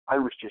 I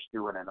was just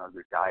doing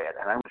another diet,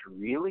 and I was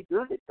really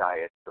good at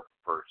diets the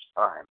first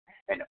time.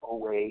 And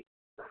OA,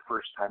 the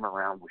first time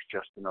around, was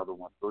just another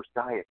one of those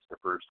diets the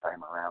first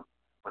time around.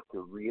 But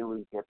to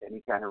really get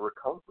any kind of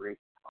recovery,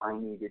 I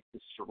needed to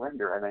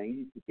surrender, and I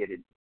needed to get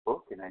into the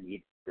book, and I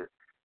needed to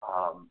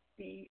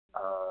be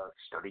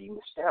studying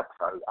the steps.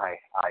 I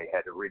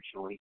had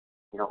originally,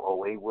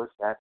 OA was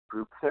that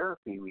group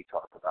therapy we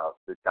talked about,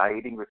 the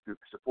dieting with group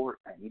support.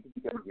 I needed to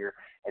get here,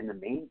 and the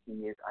main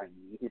thing is I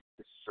needed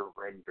to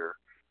surrender.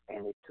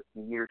 And it took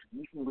me years,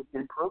 even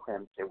within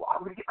programs, to say, well,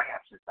 I'm going to get my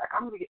abstinence back.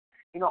 I'm going to get,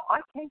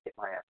 I can't get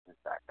my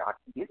abstinence back. God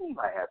can give me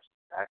my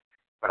abstinence back,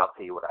 but I'll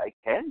tell you what I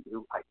can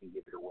do. I can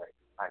give it away.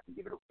 I can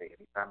give it away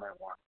anytime I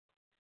want.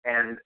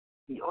 And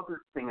the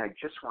other thing I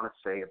just want to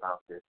say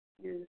about this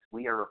is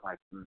we are like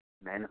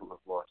men who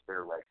have lost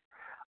their legs.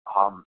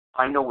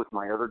 I know with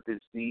my other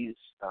disease,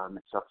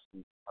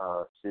 substance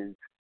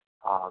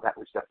that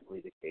was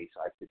definitely the case.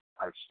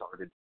 I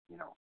started,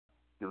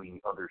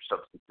 doing other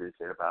substances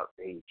at about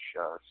age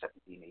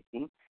 17,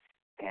 18,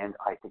 and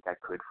I think I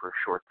could for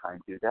a short time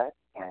do that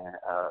and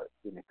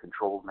in a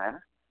controlled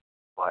manner,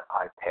 but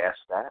I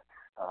passed that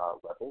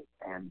level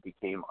and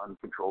became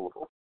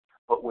uncontrollable.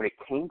 But when it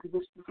came to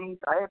this disease,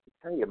 I have to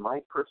tell you,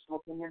 my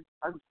personal opinion,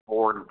 I was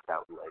born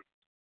without legs.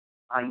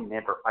 I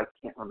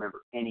can't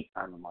remember any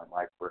time in my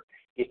life where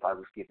if I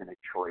was given a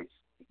choice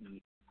to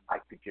eat I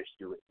could just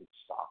do it and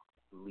stop,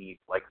 leave.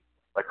 Like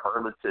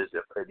Harlan says,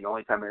 the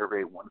only time I ever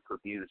ate one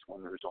cookie is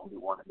when there was only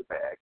one in the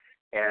bag.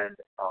 And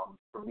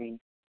for me,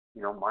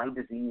 my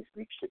disease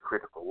reached a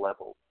critical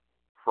level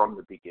from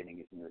the beginning,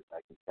 as near as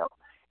I can tell.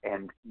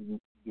 And,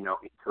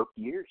 it took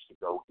years to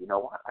go,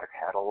 I've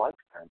had a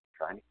lifetime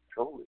trying to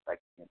control this. I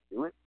can't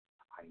do it.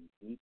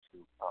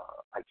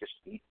 I just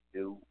need to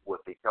do what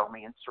they tell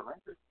me and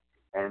surrender.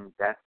 And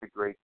that's the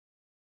great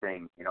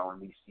thing,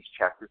 and these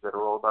chapters that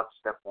are all about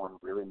step one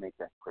really make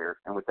that clear.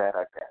 And with that,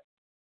 I pass.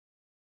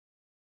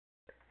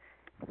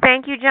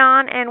 Thank you,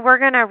 John. And we're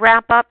going to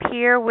wrap up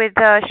here with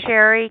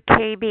Sherry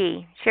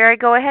KB. Sherry,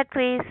 go ahead,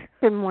 please.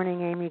 Good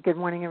morning, Amy. Good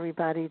morning,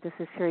 everybody. This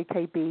is Sherry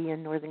KB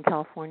in Northern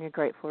California,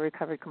 grateful,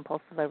 recovered,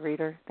 compulsive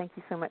overeater. Thank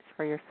you so much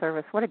for your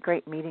service. What a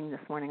great meeting this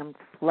morning. I'm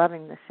just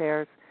loving the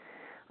shares.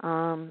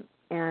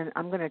 And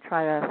I'm going to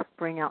try to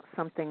bring out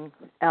something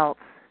else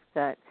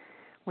that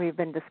we've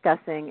been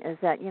discussing is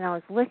that, I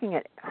was looking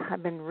at,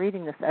 I've been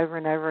reading this over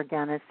and over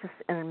again. It's just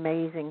an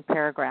amazing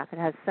paragraph. It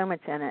has so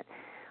much in it.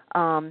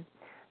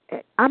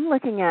 I'm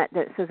looking at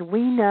that. It says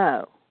we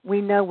know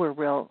we're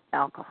real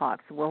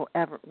alcoholics.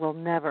 We'll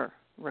never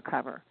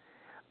recover.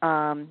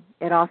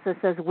 It also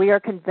says we are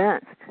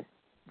convinced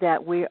that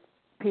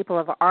people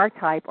of our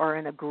type are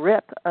in a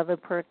grip of a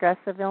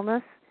progressive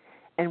illness,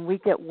 and we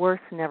get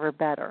worse, never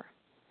better.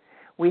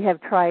 We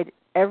have tried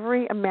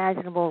every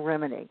imaginable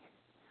remedy,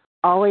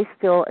 always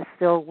still a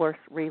still worse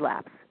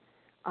relapse.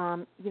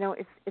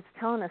 It's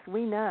telling us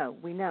we know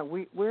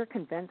we're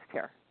convinced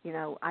here.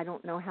 I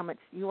don't know how much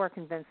you are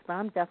convinced, but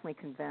I'm definitely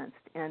convinced.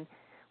 And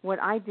what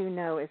I do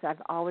know is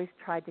I've always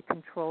tried to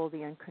control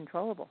the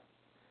uncontrollable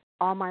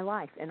all my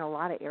life, in a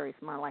lot of areas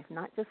of my life,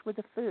 not just with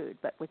the food,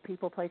 but with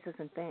people, places,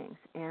 and things.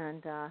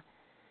 And,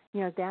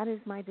 that is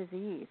my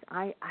disease.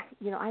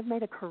 I've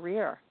made a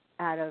career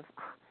out of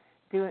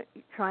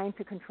trying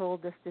to control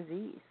this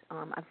disease.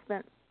 I've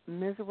spent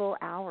miserable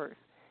hours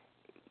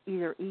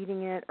either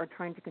eating it or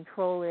trying to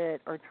control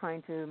it or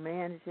trying to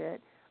manage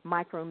it,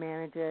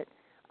 micromanage it.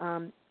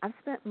 I've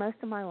spent most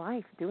of my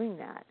life doing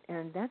that,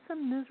 and that's a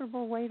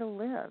miserable way to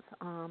live.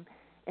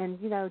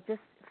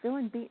 Just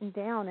feeling beaten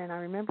down. And I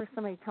remember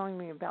somebody telling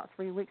me about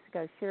 3 weeks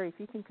ago, Sherry, if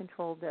you can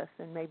control this,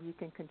 then maybe you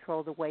can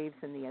control the waves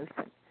in the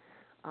ocean.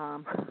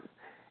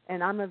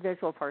 And I'm a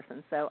visual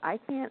person, so I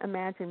can't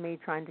imagine me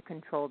trying to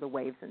control the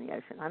waves in the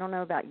ocean. I don't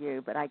know about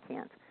you, but I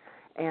can't.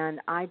 And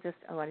I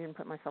didn't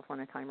put myself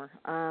on a timer.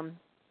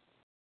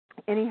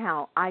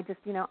 Anyhow, I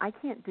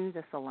can't do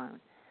this alone.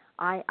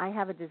 I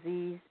have a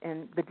disease,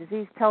 and the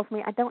disease tells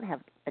me I don't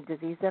have a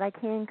disease, that I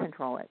can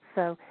control it.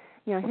 So,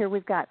 here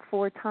we've got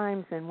 4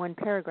 times in one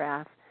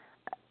paragraph,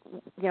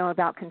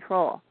 about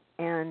control.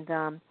 And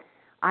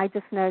I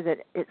just know that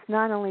it's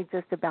not only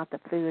just about the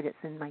food, it's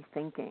in my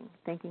thinking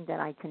that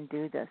I can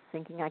do this,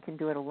 thinking I can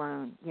do it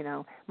alone.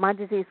 My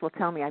disease will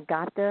tell me I've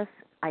got this,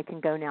 I can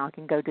go now, I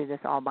can go do this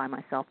all by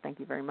myself, thank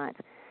you very much.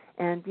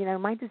 And,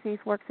 my disease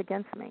works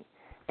against me.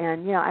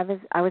 And,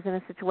 I was in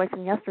a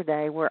situation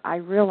yesterday where I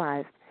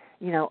realized,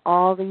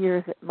 all the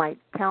years that my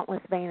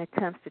countless vain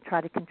attempts to try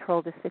to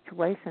control the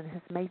situation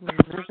has made me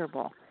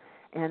miserable.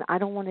 And I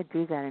don't want to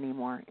do that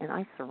anymore, and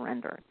I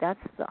surrender. That's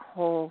the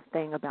whole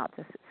thing about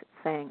this,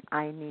 saying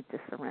I need to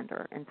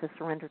surrender, and to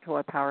surrender to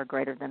a power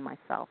greater than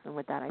myself. And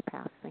with that, I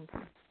pass. Thank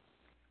you.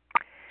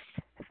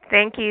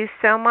 Thank you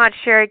so much,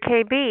 Sherry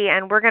KB.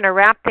 And we're going to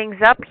wrap things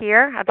up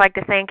here. I'd like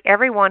to thank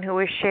everyone who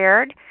has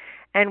shared.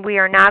 And we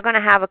are now going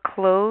to have a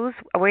close.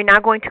 We're now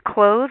going to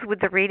close with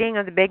the reading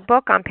of the Big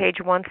Book on page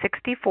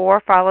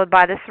 164, followed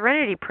by the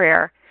Serenity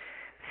Prayer.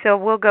 So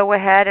we'll go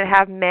ahead and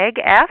have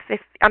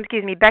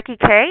Becky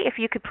K. If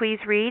you could please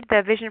read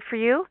the Vision for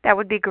You, that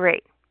would be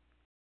great.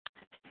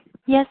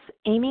 Yes,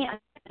 Amy,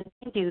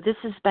 thank you. This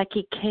is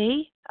Becky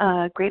K.,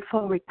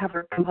 grateful,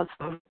 recovered, compulsive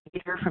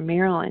overeater from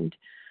Maryland.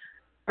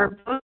 Our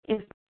book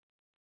is...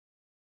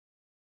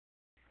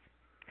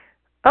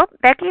 Oh,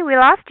 Becky, we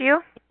lost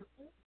you.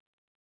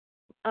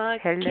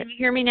 Can you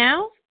hear me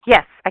now?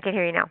 Yes, I can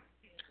hear you now.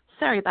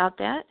 Sorry about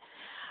that.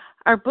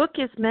 Our book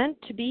is meant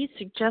to be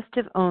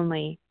suggestive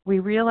only. We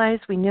realize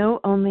we know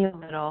only a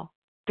little.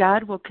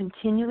 God will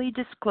continually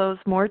disclose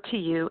more to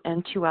you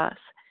and to us.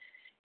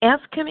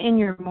 Ask Him in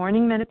your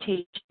morning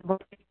meditation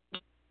what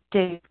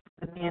day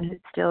for the man who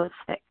still is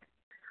sick.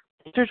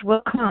 Answers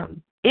will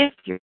come if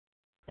you're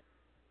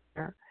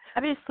there.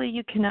 Obviously,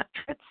 you cannot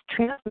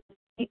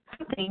translate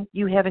something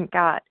you haven't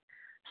got.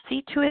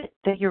 See to it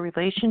that your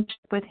relationship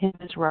with Him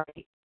is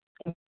right.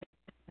 And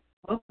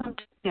will come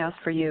to pass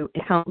for you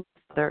and help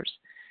others.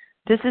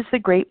 This is the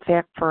great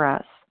fact for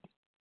us.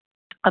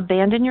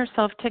 Abandon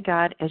yourself to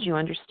God as you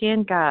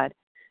understand God.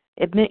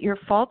 Admit your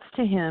faults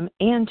to Him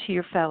and to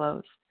your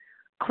fellows.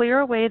 Clear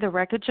away the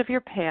wreckage of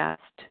your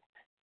past.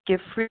 Give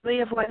freely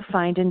of what you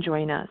find and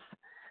join us.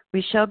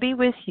 We shall be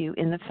with you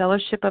in the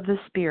fellowship of the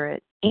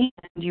Spirit, and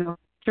you will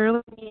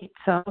surely meet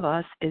some of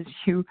us as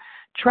you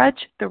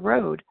trudge the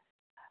road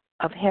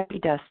of happy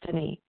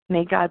destiny.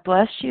 May God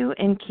bless you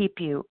and keep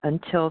you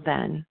until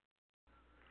then.